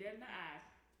man looked me dead in the eye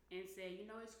and said, you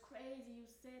know, it's crazy you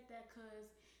said that because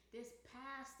this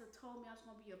pastor told me I was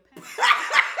going to be a pastor.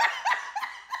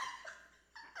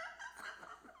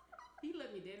 He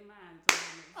looked me dead in my eye and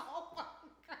told me. Oh, my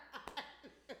God.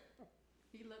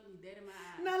 He looked me dead in my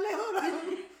eye. Now, hold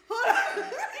on. Hold on.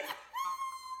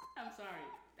 I'm sorry.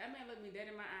 That man looked me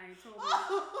dead in my eye and told me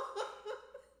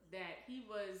that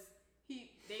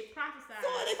they prophesied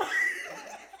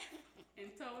and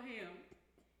told him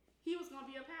he was going to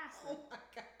be a pastor. Oh, my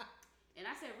God. And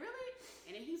I said, really?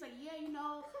 And then he's like, yeah, you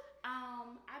know, I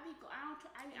be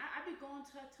going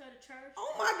to the church.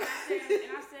 Oh my God.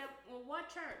 And I said, well, what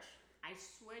church? I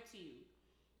swear to you,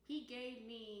 he gave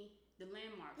me the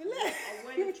landmark of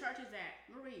where the church is at.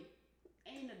 Marie,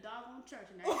 ain't a doggone church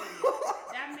in that area.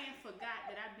 That man forgot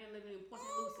that I've been living in Port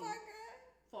St. Lucie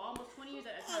for almost 20 years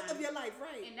at a time. Of your life,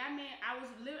 right? And that man, I've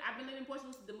been living in Port St.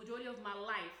 Lucie the majority of my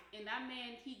life. And that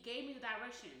man, he gave me the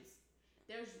directions.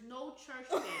 There's no church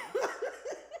there.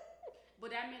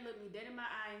 But that man looked me dead in my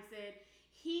eye and said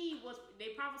they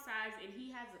prophesied and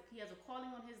he has a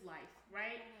calling on his life,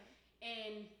 right?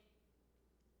 And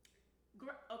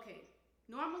okay,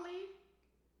 normally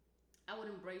I would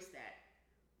embrace that.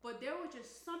 But there was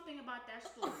just something about that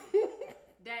story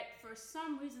that for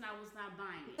some reason I was not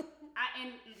buying it.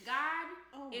 And God,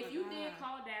 if you did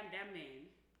call that man,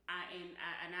 I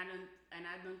done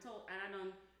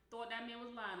thought that man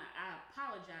was lying. I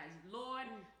apologize, Lord.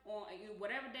 On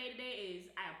whatever day today is,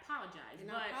 I apologize. And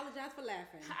I apologize for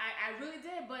laughing. I really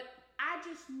did, but I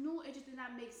just knew it just did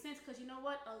not make sense because you know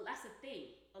what? That's the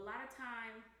thing. A lot of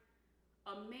time,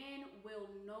 a man will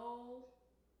know.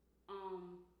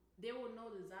 They will know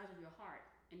the desires of your heart,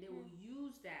 and they will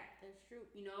use that. That's true.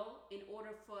 You know, in order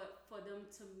for them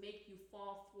to make you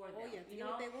fall for them. Oh yeah, you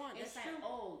know what they want. It's That's like, true.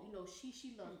 oh, you know, she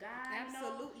loved God.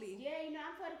 Absolutely. You know? Yeah, you know,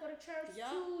 I'm going to go to church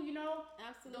too. You know,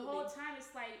 absolutely. The whole time it's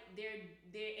like they're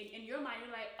in your mind. You're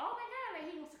like, oh my God, like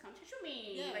he wants to come church with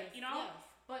me. Yes, like you know. Yes.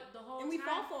 But the whole time, we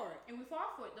fall for it.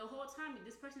 The whole time,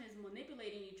 this person is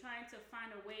manipulating you, trying to find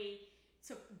a way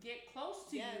to get close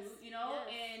to you. You know,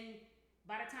 and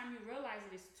by the time you realize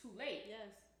it, it's too late. Yes.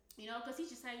 You know, because he's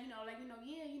just like, sometimes I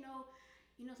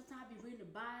be reading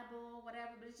the Bible,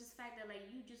 whatever, but it's just the fact that, like,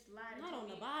 you just lied and told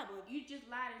me. Not on the Bible. You just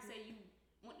lied and said you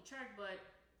went to church, but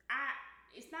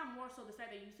it's not more so the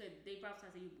fact that you said they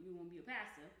prophesied that you won't be a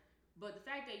pastor, but the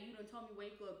fact that you done told me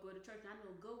wake up, go to church, and I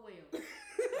know good well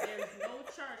there's no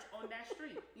church on that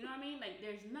street. You know what I mean? Like,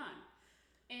 there's none.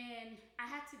 And I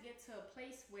had to get to a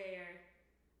place where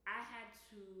I had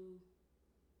to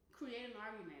create an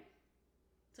argument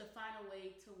to find a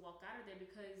way to walk out of there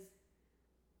because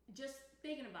just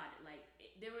thinking about it, like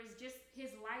there was just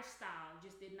his lifestyle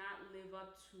just did not live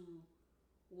up to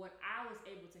what I was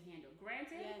able to handle.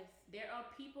 Granted, there are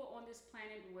people on this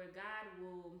planet where God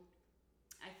will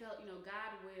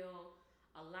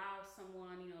allow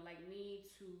someone, like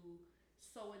me to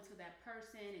sow into that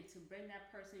person and to bring that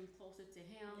person closer to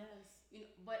him. Yes.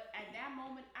 But at that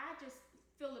moment, I just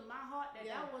feel in my heart that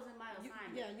that wasn't my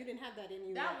assignment. You didn't have that in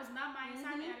you. That was not my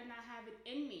assignment. I did not have it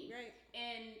in me. Right.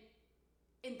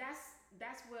 And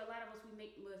that's where a lot of us we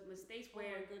make mistakes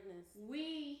where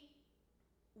we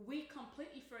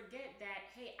completely forget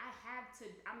that, hey,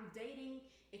 I'm dating.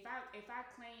 If I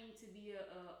claim to be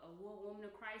a woman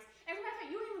of Christ, as a matter of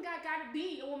fact, you don't even gotta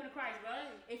be a woman of Christ, bro.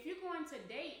 Right. If you're going to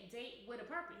date with a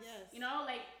purpose. Yes. You know,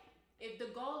 like if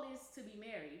the goal is to be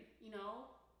married, you know,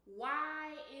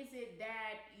 why is it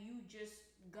that you just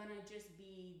gonna just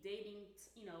be dating,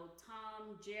 you know,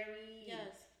 Tom, Jerry,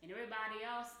 and everybody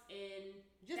else, and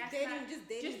just dating to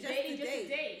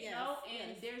date, you know,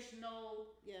 and there's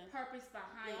no purpose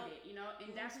behind it, you know,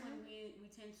 and that's when we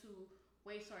tend to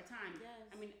waste our time.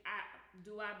 Yes. I mean, I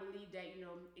believe that, you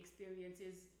know,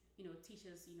 experiences, you know, teach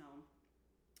us, you know,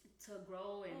 to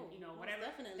grow and you know whatever.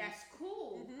 Definitely. That's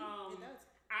cool. It does.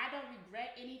 I don't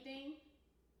regret anything.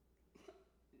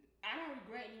 I don't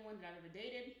regret anyone that I've ever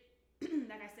dated.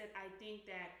 Like I said, I think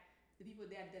that the people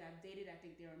that I've dated, I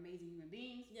think they're amazing human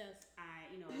beings. Yes.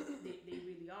 You know, they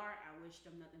really are. I wish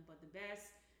them nothing but the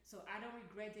best. So I don't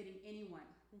regret dating anyone.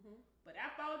 But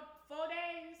after 4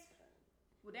 days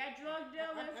with that drug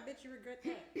dealer, I bet you regret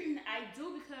that. I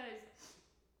do, because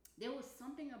there was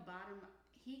something about him.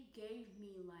 He gave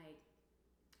me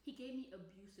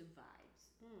abusive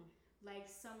vibes. Like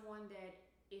someone that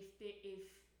if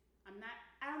I'm not,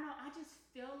 I don't know, I just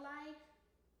feel like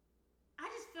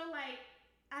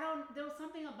there was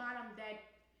something about him that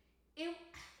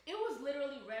it was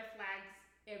literally red flags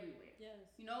everywhere. Yes.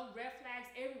 You know, red flags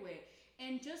everywhere.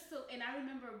 And I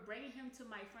remember bringing him to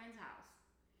my friend's house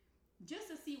just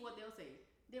to see what they'll say.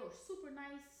 They were super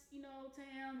nice, you know, to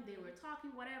him. They were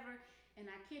talking, whatever. And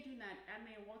I kid you not, that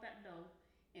man walked out the door,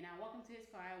 and I walked him to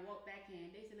his car. I walked back in.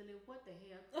 They said, "Lily, what the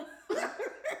hell?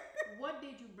 What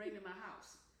did you bring to my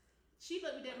house?" She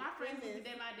looked at my friends looked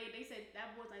at my day. They said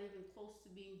that boy's not even close to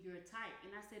being your type.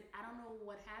 And I said, I don't know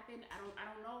what happened. I don't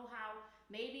know how.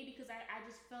 Maybe because I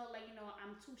just felt like, you know,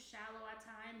 I'm too shallow at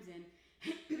times, and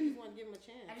you want to give him a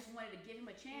chance. I just wanted to give him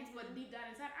a chance, but deep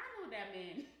down inside, I know that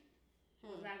man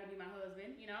was not gonna be my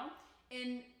husband, you know.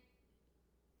 And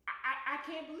I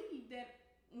can't believe that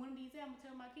one of these days I'm gonna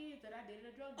tell my kids that I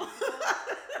dated a drug dealer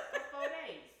for 4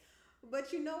 days.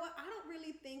 But you know what? I don't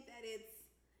really think that it's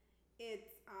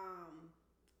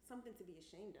something to be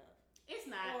ashamed of. It's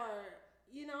not. Or,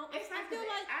 you know, it's not. I feel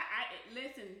like I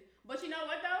listen. But you know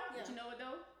what though? Yeah. But you know what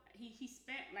though? He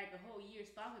spent like a whole year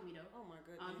stalking me though. Oh my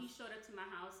goodness. He showed up to my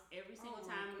house every single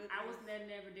time. I was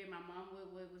never there. My mom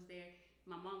was there.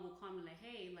 My mom would call me like,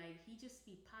 hey, like he just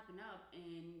be popping up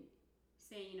and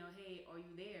saying, you know, hey, are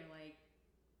you there? Like,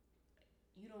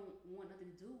 you don't want nothing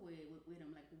to do with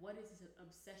him. Like, what is his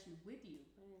obsession with you?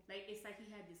 Like, it's like he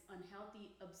had this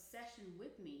unhealthy obsession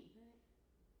with me.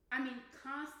 I mean,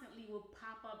 constantly would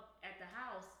pop up at the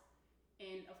house,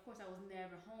 and of course I was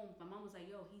never home. My mom was like,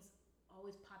 yo, he's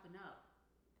always popping up.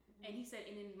 And he said,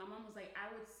 and then my mom was like,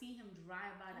 I would see him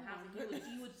drive by the house, and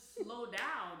he would slow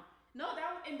down. No,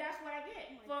 that's what I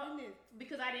get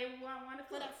because I didn't want to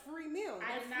cook. For that free meal.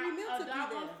 I did not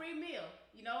want free meal,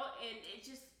 you know, and it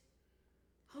just.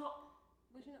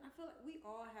 But you know, I feel like we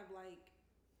all have like,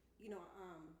 you know,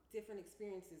 different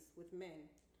experiences with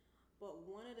men. But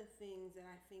one of the things that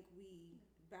I think we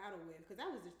battle with, because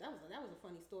that was a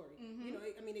funny story. You know,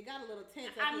 I mean, it got a little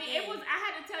tense. I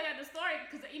had to tell you the story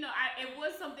because, you know, it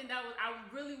was something that I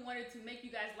really wanted to make you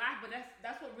guys laugh, but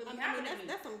that's what really happened to me.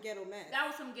 That's some ghetto mess. That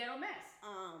was some ghetto mess.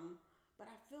 But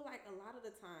I feel like a lot of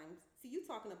the times, see, you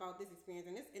talking about this experience,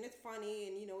 and it's funny,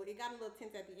 and you know, it got a little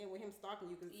tense at the end with him stalking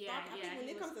you, because I think when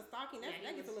it comes to stalking, that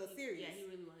gets a little serious. Yeah, he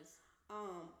really was.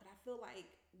 But I feel like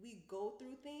we go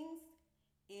through things,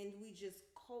 and we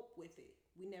just cope with it.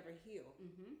 We never heal.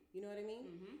 You know what I mean?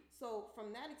 So from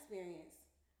that experience,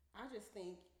 I just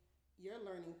think your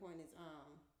learning point is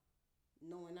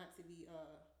knowing not to be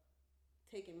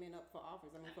taking men up for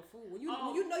offers. I mean, for food. When you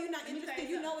know you're not interested,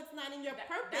 you know it's not in your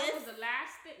purpose. That was the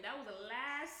last thing. That was the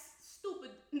last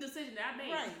stupid decision that I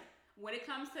made. Right. When it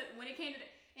came to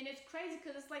that, and it's crazy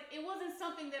because it's like it wasn't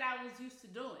something that I was used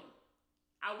to doing.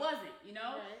 I wasn't, you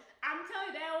know. Right. I'm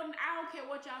telling you, I don't care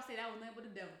what y'all say. That was nothing but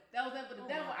the devil. That was nothing but the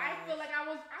devil. I feel like I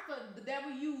feel the devil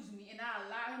used me, and I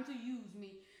allowed him to use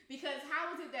me, because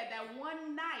how was it that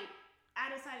one night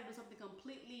I decided to do something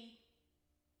completely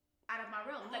out of my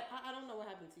realm? Like I don't know what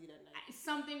happened to you that night.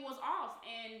 Something was off,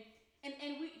 and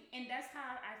that's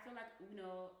how I feel like, you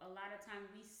know, a lot of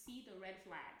times we see the red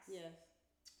flags. Yes.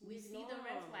 We see the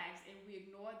red flags and we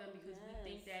ignore them because we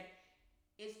think that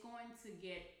it's going to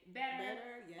get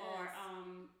better, yes. or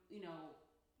you know,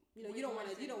 You don't want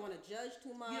to judge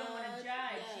too much. You don't want to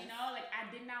judge. Yes. Like I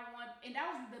did not want, and that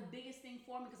was the biggest thing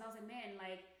for me because I was like, man,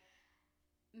 like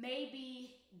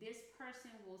maybe this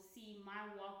person will see my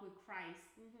walk with Christ,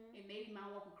 and maybe my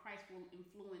walk with Christ will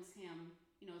influence him,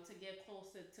 to get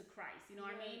closer to Christ. You know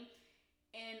what I mean?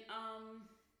 And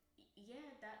yeah,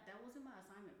 that wasn't my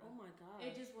assignment, bro. Oh my God.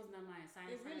 It just was not my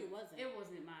assignment. It really wasn't. It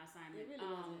wasn't my assignment. It really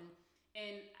wasn't.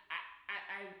 And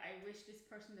I wish this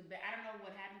person the best. I don't know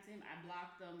what happened to him. I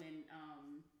blocked them, and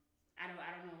I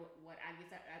don't know what. I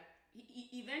guess he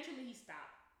eventually he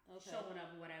stopped showing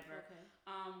up or whatever. Okay.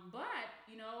 But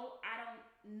I don't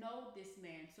know this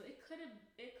man, so it could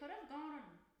have gone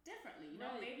differently.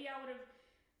 Right. Maybe I would have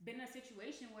been in a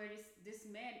situation where this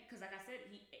man, because like I said,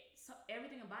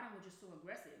 everything about him was just so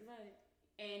aggressive. Right.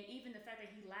 And even the fact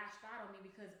that he lashed out on me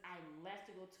because I left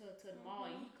to go to the mall,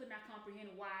 and he could not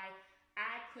comprehend why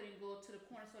I couldn't go to the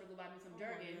corner store to go buy me some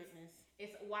Jergens.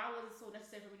 It's why was it so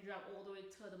necessary for me to drive all the way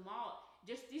to the mall?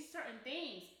 Just these certain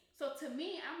things. So to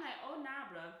me, I'm like, oh nah,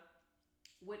 bro.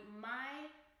 With my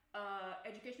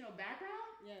educational background,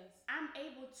 yes, I'm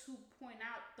able to point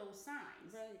out those signs.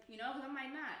 Right. Because I'm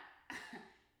like, nah.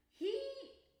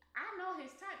 I know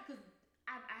his type because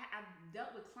I've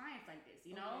dealt with clients like this,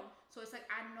 So it's like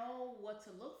I know what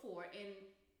to look for, and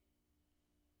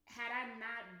had I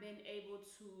not been able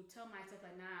to tell myself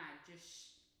like, nah,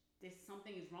 just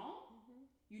something is wrong,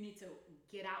 you need to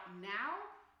get out now,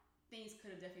 things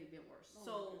could have definitely been worse.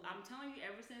 So I'm telling you,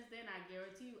 ever since then, I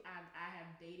guarantee you, I have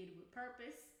dated with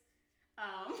purpose.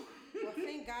 Well,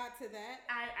 thank God to that.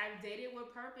 I've dated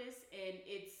with purpose, and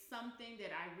it's something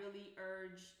that I really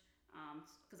urge,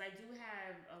 because I do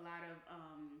have a lot of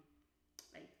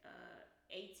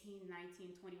 18,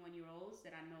 19, 21-year-olds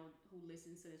that I know who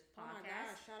listens to this podcast. Oh my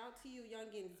gosh, shout out to you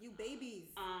youngins, you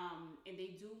babies. And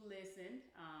they do listen,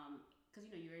 because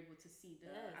you're able to see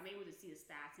I'm able to see the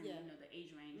stats and the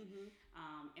age range.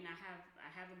 And I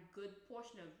have a good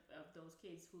portion of those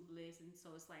kids who listen,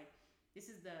 so it's like this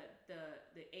is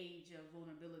the age of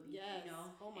vulnerability. Yes.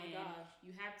 Oh my gosh.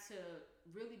 You have to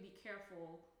really be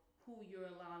careful who you're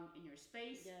allowing in your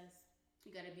space. Yes. You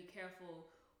got to be careful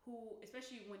who,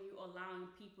 especially when you're allowing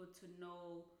people to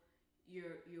know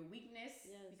your weakness,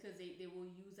 because they will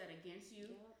use that against you.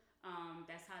 Yep.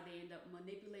 That's how they end up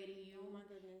manipulating you. Oh my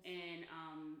goodness. And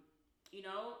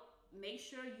make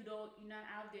sure you're not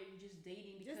out there you're just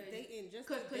dating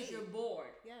because you're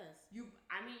bored. Yes. You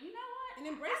know what? And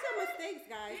embrace your mistakes,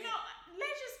 guys.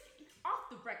 Let's just off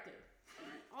the record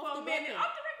for a minute,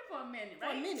 right? For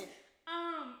a minute.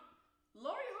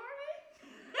 Lori Harvey.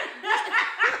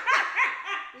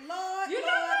 Lord.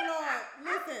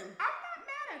 Listen. I'm not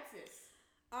mad at sis.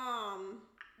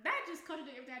 That just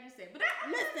contradicts everything I just said. But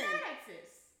I'm not mad at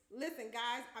sis. Listen,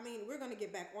 guys. We're gonna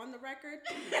get back on the record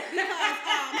because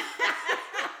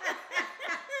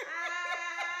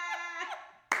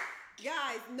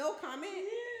guys, no comment.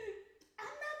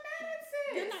 I'm not mad at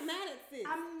sis. You're not mad at sis.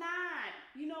 I'm not.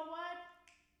 You know what?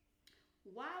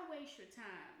 Why waste your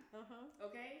time?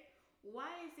 Okay.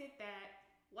 Why is it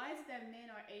that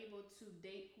men are able to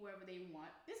date whoever they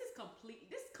want? This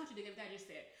contradicts everything I just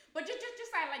said. But just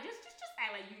act like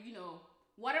act like you know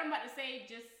what I'm about to say.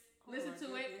 Just listen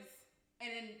to it,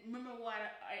 and then remember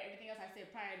everything else I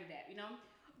said prior to that.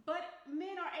 But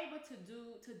men are able to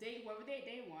date whoever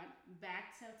they want,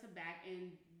 back to back,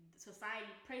 and society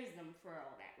praises them for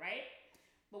all that, right?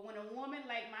 But when a woman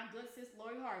like my good sis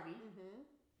Lori Harvey,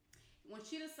 when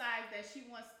she decides that she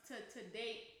wants to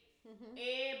date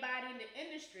everybody in the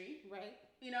industry, right?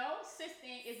 Sis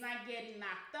is not getting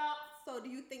knocked up. So do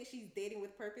you think she's dating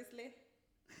with purposely?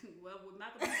 Well, with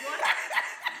Malcolm Jordan.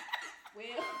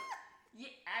 Well,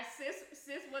 yeah, sis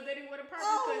was dating with a purpose.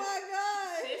 Oh my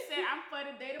God. Sis said, I'm for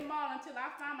the date them all until I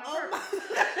find my purpose.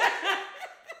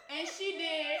 And she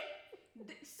did.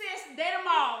 Sis, date them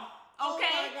all. Okay?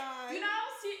 Oh my God.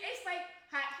 It's like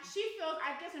she feels,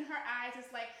 I guess in her eyes,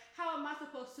 it's like, how am I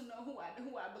supposed to know who I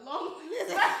belong with?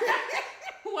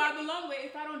 Who I belong with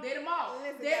if I don't date them all?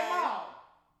 Listen, date them all.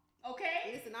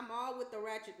 Okay? Listen, I'm all with the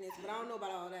ratchetness, but I don't know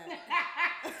about all that.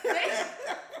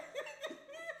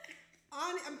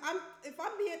 If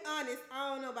I'm being honest,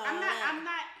 I don't know about all that.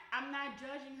 I'm not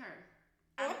judging her.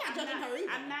 I'm not judging her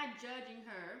either. I'm not judging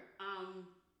her.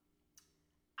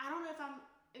 I don't know if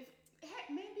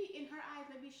maybe in her eyes,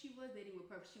 maybe she was dating with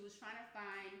purpose. She was trying to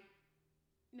find,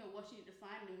 what she needed to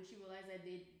find, and when she realized that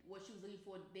what she was looking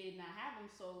for, they did not have them.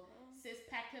 So sis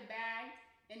packed her bag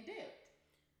and dipped.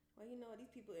 Well,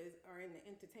 these people are in the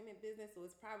entertainment business, so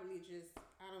it's probably just,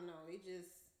 I don't know.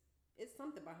 It's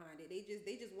something behind it.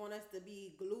 They just want us to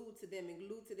be glued to them and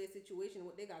glued to their situation,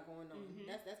 what they got going on.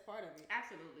 That's part of it.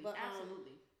 Absolutely. But,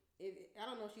 absolutely. I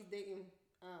don't know if she's dating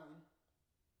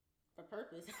for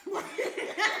purpose.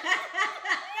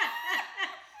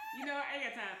 You know, I ain't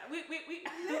got time. We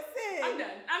listen. I'm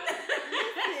done.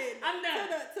 Listen. I'm done.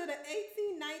 To the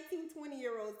 18, 19,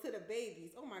 20-year-olds, to the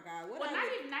babies. Oh my God.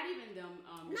 Not even them.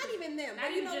 Not even them. Not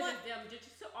but even you know just what? them.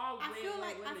 Just to all I feel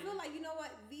women. like you know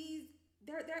what?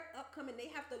 They're upcoming.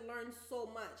 They have to learn so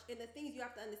much, and the things you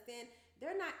have to understand.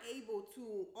 They're not able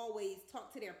to always talk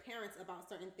to their parents about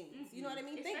certain things. Mm-hmm. You know what I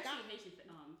mean? Especially Haitian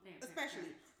parents.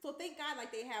 Especially. So thank God,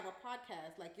 like they have a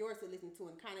podcast like yours to listen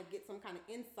to and kind of get some kind of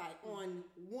insight on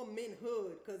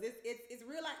womanhood, because it's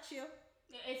real out here.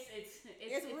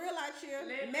 It's real out here.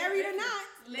 Married or not,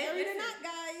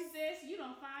 guys. Sis, you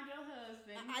don't find your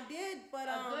husband. I did, but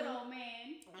a good old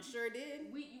man. I sure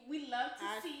did. We love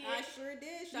to see it. I sure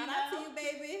did. Shout out to you,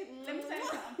 baby. Let me tell you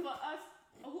something. For us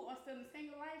who are still in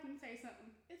single life, let me tell you something.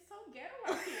 It's so ghetto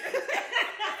out here.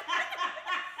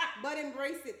 But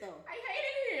embrace it though. I hate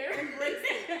it here. Embrace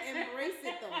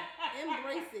it though.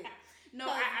 Embrace it. No,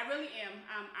 I really am.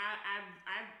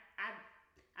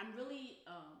 I'm really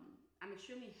I'm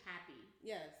extremely happy.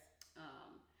 Yes.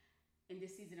 In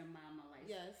this season of my life.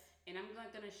 Yes. And I'm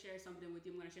gonna share something with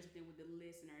you. I'm gonna share something with the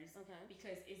listeners. Okay.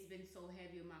 Because it's been so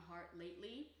heavy in my heart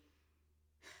lately.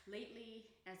 Lately,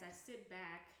 as I sit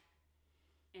back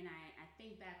and I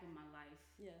think back on my life.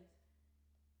 Yes.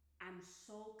 I'm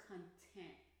so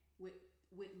content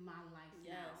with my life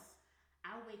now.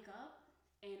 I wake up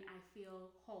and I feel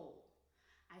whole.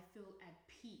 I feel at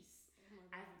peace.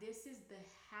 This is the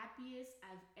happiest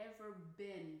I've ever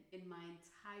been in my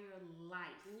entire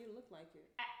life. And you look like it.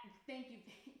 Thank you.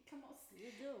 Come on.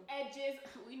 You do. Edges.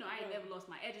 You know, I ain't never lost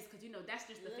my edges because, you know, that's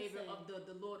just the favor of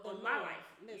the Lord on my life.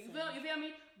 You feel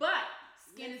me? But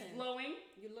skin is glowing.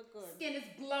 You look good. Skin is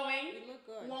glowing. You look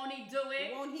good. Won't he do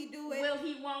it? Won't he do it? Will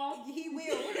he won't? He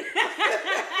will.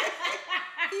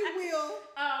 He will.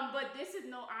 But this is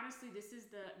honestly, this is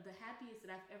the happiest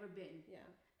that I've ever been. Yeah.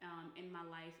 In my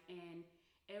life, and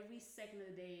every second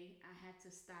of the day, I had to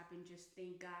stop and just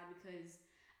thank God, because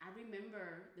I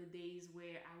remember the days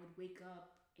where I would wake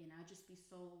up and I'd just be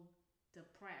so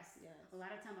depressed. Yes. A lot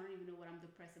of time I don't even know what I'm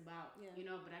depressed about. Yeah. You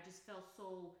know, but I just felt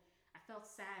I felt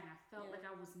sad, and I felt like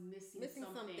I was missing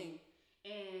something.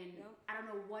 And I don't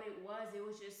know what it was. It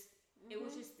was just it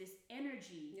was just this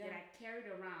energy that I carried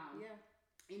around. Yeah.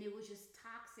 And it was just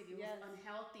toxic. It was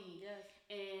unhealthy. Yes.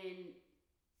 And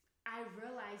I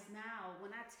realize now,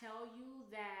 when I tell you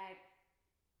that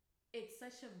it's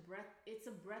such a breath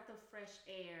of fresh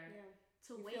air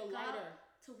to wake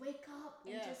up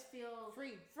and just feel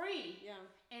free. Yeah.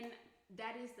 And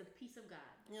that is the peace of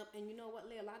God. Yep. And you know what,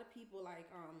 Leah? A lot of people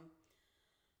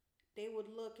they would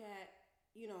look at,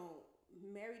 you know,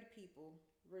 married people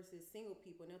versus single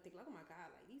people, and they'll think like, oh my God,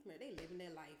 like these men, they living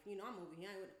their life. You know, I'm over here.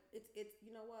 It's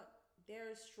you know what?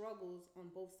 There's struggles on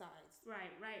both sides.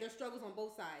 Right. There's struggles on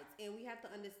both sides. And we have to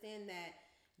understand that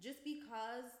just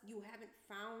because you haven't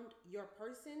found your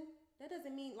person, that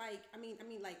doesn't mean like, I mean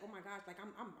like, oh my gosh, like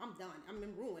I'm done. I'm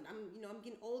in ruin. I'm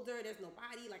getting older. There's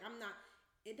nobody. Like that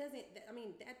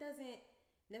doesn't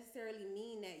necessarily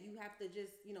mean that you have to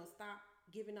just, you know, stop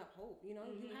giving up hope. You know,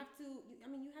 you have to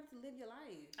live your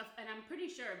life. And I'm pretty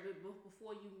sure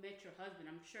before you met your husband,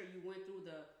 I'm sure you went through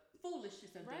the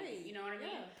foolishness of dating. You know what I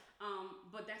mean?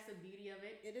 But that's the beauty of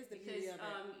it. It is the beauty of it.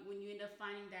 Because when you end up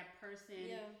finding that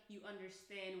person, you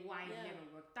understand why it never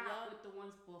worked out with the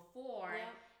ones before.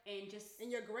 And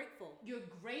you're grateful. You're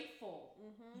grateful.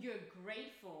 You're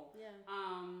grateful. Yeah.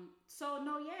 So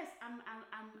no, yes,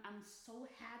 I'm so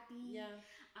happy. Yeah.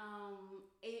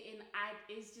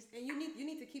 It's just. And you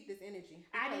need to keep this energy.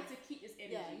 I need to keep this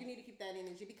energy. Yeah, you need to keep that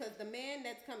energy, because the man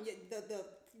that's coming,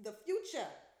 the future.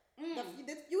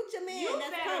 The future man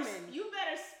that's coming. You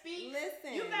better speak.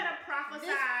 Listen. You better prophesy.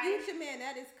 This future man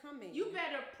that is coming. You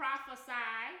better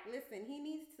prophesy. Listen, he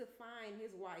needs to find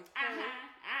his wife.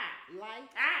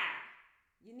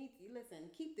 You need to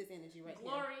listen. Keep this energy right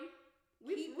Glory.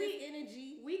 Here. Keep this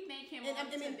energy. We thank him and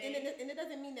it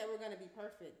doesn't mean that we're gonna be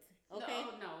perfect. Okay.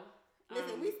 No.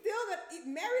 Listen, we still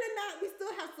married or not, we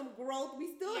still have some growth. We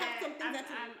still have some things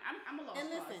I'm a lost And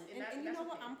listen, cause. and you know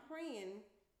what? I'm praying.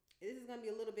 This is gonna be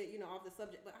a little bit, you know, off the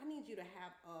subject, but I need you to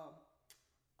have a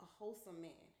wholesome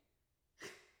man.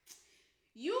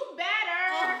 You better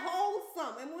a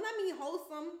wholesome, and when I mean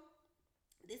wholesome,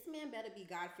 this man better be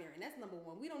God fearing. That's number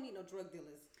one. We don't need no drug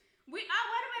dealers. Wait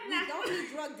a minute. We don't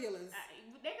need drug dealers.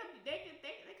 They could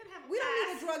have a we pass. don't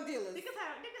need the drug dealers. They could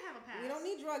have a pass. We don't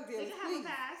need drug dealers. They could have a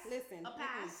pass. Listen. A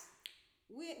pass.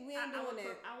 We ain't doing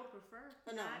that. I would prefer.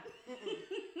 No.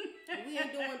 We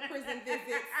ain't doing prison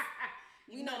visits.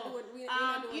 We not doing.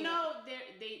 You know, they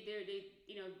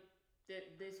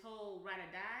this whole ride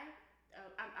or die.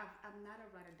 I'm not a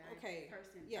ride or die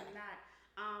person. Yeah. I'm not.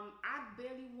 I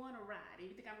barely want to ride. If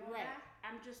you think I'm gonna die,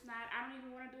 I'm just not. I don't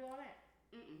even want to do all that.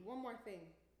 One more thing.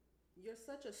 You're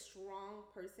such a strong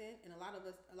person, and a lot of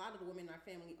the women in our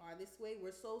family are this way.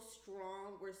 We're so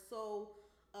strong. We're so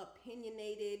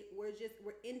opinionated. We're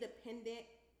independent.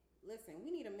 Listen,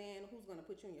 we need a man who's gonna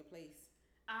put you in your place.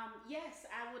 Yes,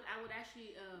 I would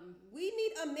actually. We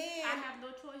need a man. I have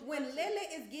no choice. When Lele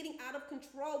is getting out of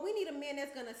control, we need a man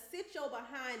that's gonna sit your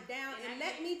behind down and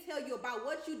let me tell you about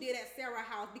what you did at Sarah's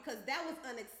house, because that was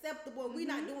unacceptable. And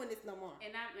we're not doing this no more.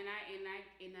 And I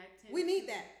we need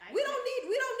that. We don't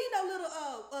need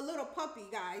no little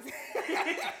puppy, guys.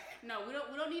 No, we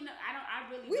don't need no.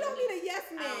 We don't need a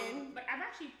yes man. But I've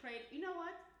actually prayed. You know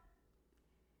what?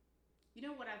 You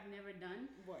know what I've never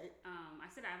done? What? I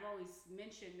said I've always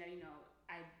mentioned that,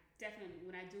 I definitely,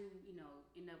 when I do,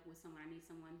 end up with someone, I need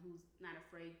someone who's not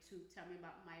afraid to tell me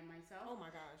about myself. Oh my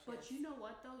gosh. But you know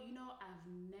what though? I've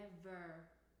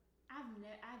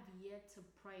yet to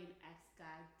pray and ask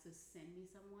God to send me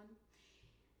someone.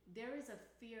 There is a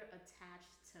fear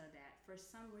attached to that. For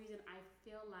some reason, I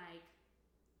feel like,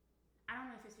 I don't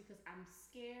know if it's because I'm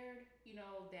scared,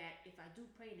 that if I do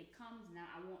pray and it comes, now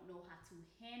I won't know how to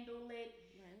handle it.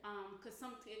 Right. Because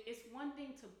it's one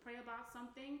thing to pray about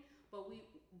something, but we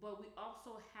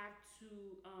also have to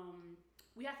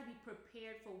be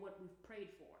prepared for what we've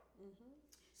prayed for. Mm-hmm.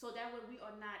 So that way we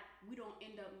don't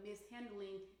end up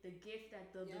mishandling the gift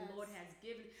that the Lord has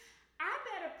given. I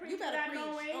better preach. You better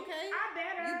preach, okay?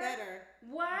 You better.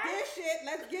 What? This shit.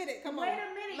 Let's get it. Come on. Wait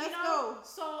a minute. Let's go.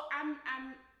 So I'm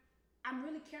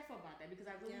really careful about that because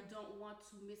I really don't want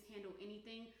to mishandle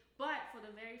anything. But for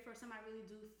the very first time, I really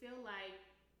do feel like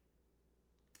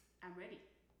I'm ready.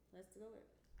 Let's do it.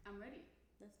 I'm ready.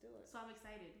 Let's do it. So I'm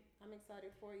excited. I'm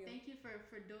excited for you. Thank you for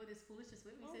doing this foolishness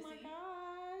with me, Sissy. Oh my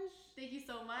gosh. Thank you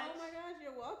so much. Oh my gosh,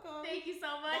 you're welcome. Thank you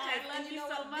so much. Guys, I love you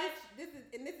so much. This is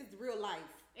real life.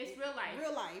 It's real life.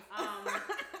 Real life.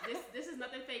 This is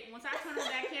nothing fake. Once I turn on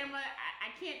that camera, I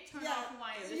can't turn off who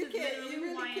I am. This is you literally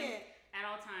really who I am can't. At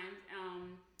all times.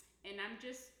 And I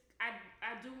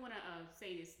do want to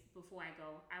say this before I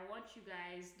go. I want you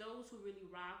guys, those who really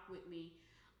rock with me,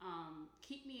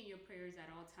 keep me in your prayers at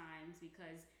all times,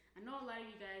 because I know a lot of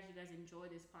you guys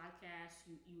enjoy this podcast.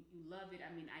 You love it.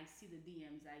 I mean, I see the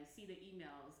DMs, I see the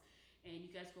emails, and you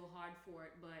guys go hard for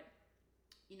it. But,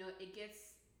 it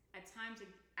gets, at times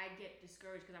I get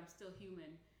discouraged because I'm still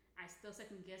human. I still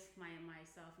second guess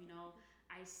myself,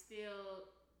 I still,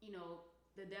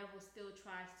 the devil still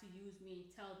tries to use me and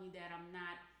tells me that I'm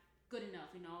not good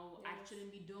enough, I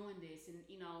shouldn't be doing this. And,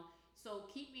 so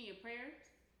keep me in your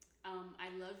prayers. I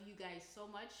love you guys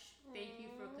so much. Thank you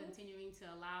for continuing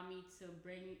to allow me to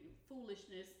bring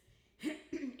foolishness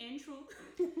and truth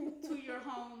to your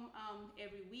home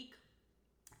every week.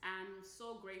 I'm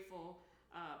so grateful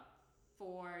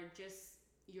for just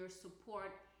your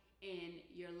support and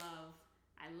your love.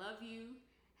 I love you.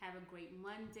 Have a great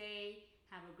Monday.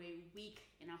 Have a great week,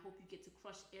 and I hope you get to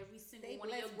crush every single one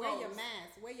of your goals. Wear your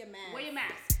mask. Wear your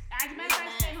mask. As a matter of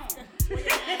fact, stay home. Wear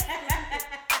your mask.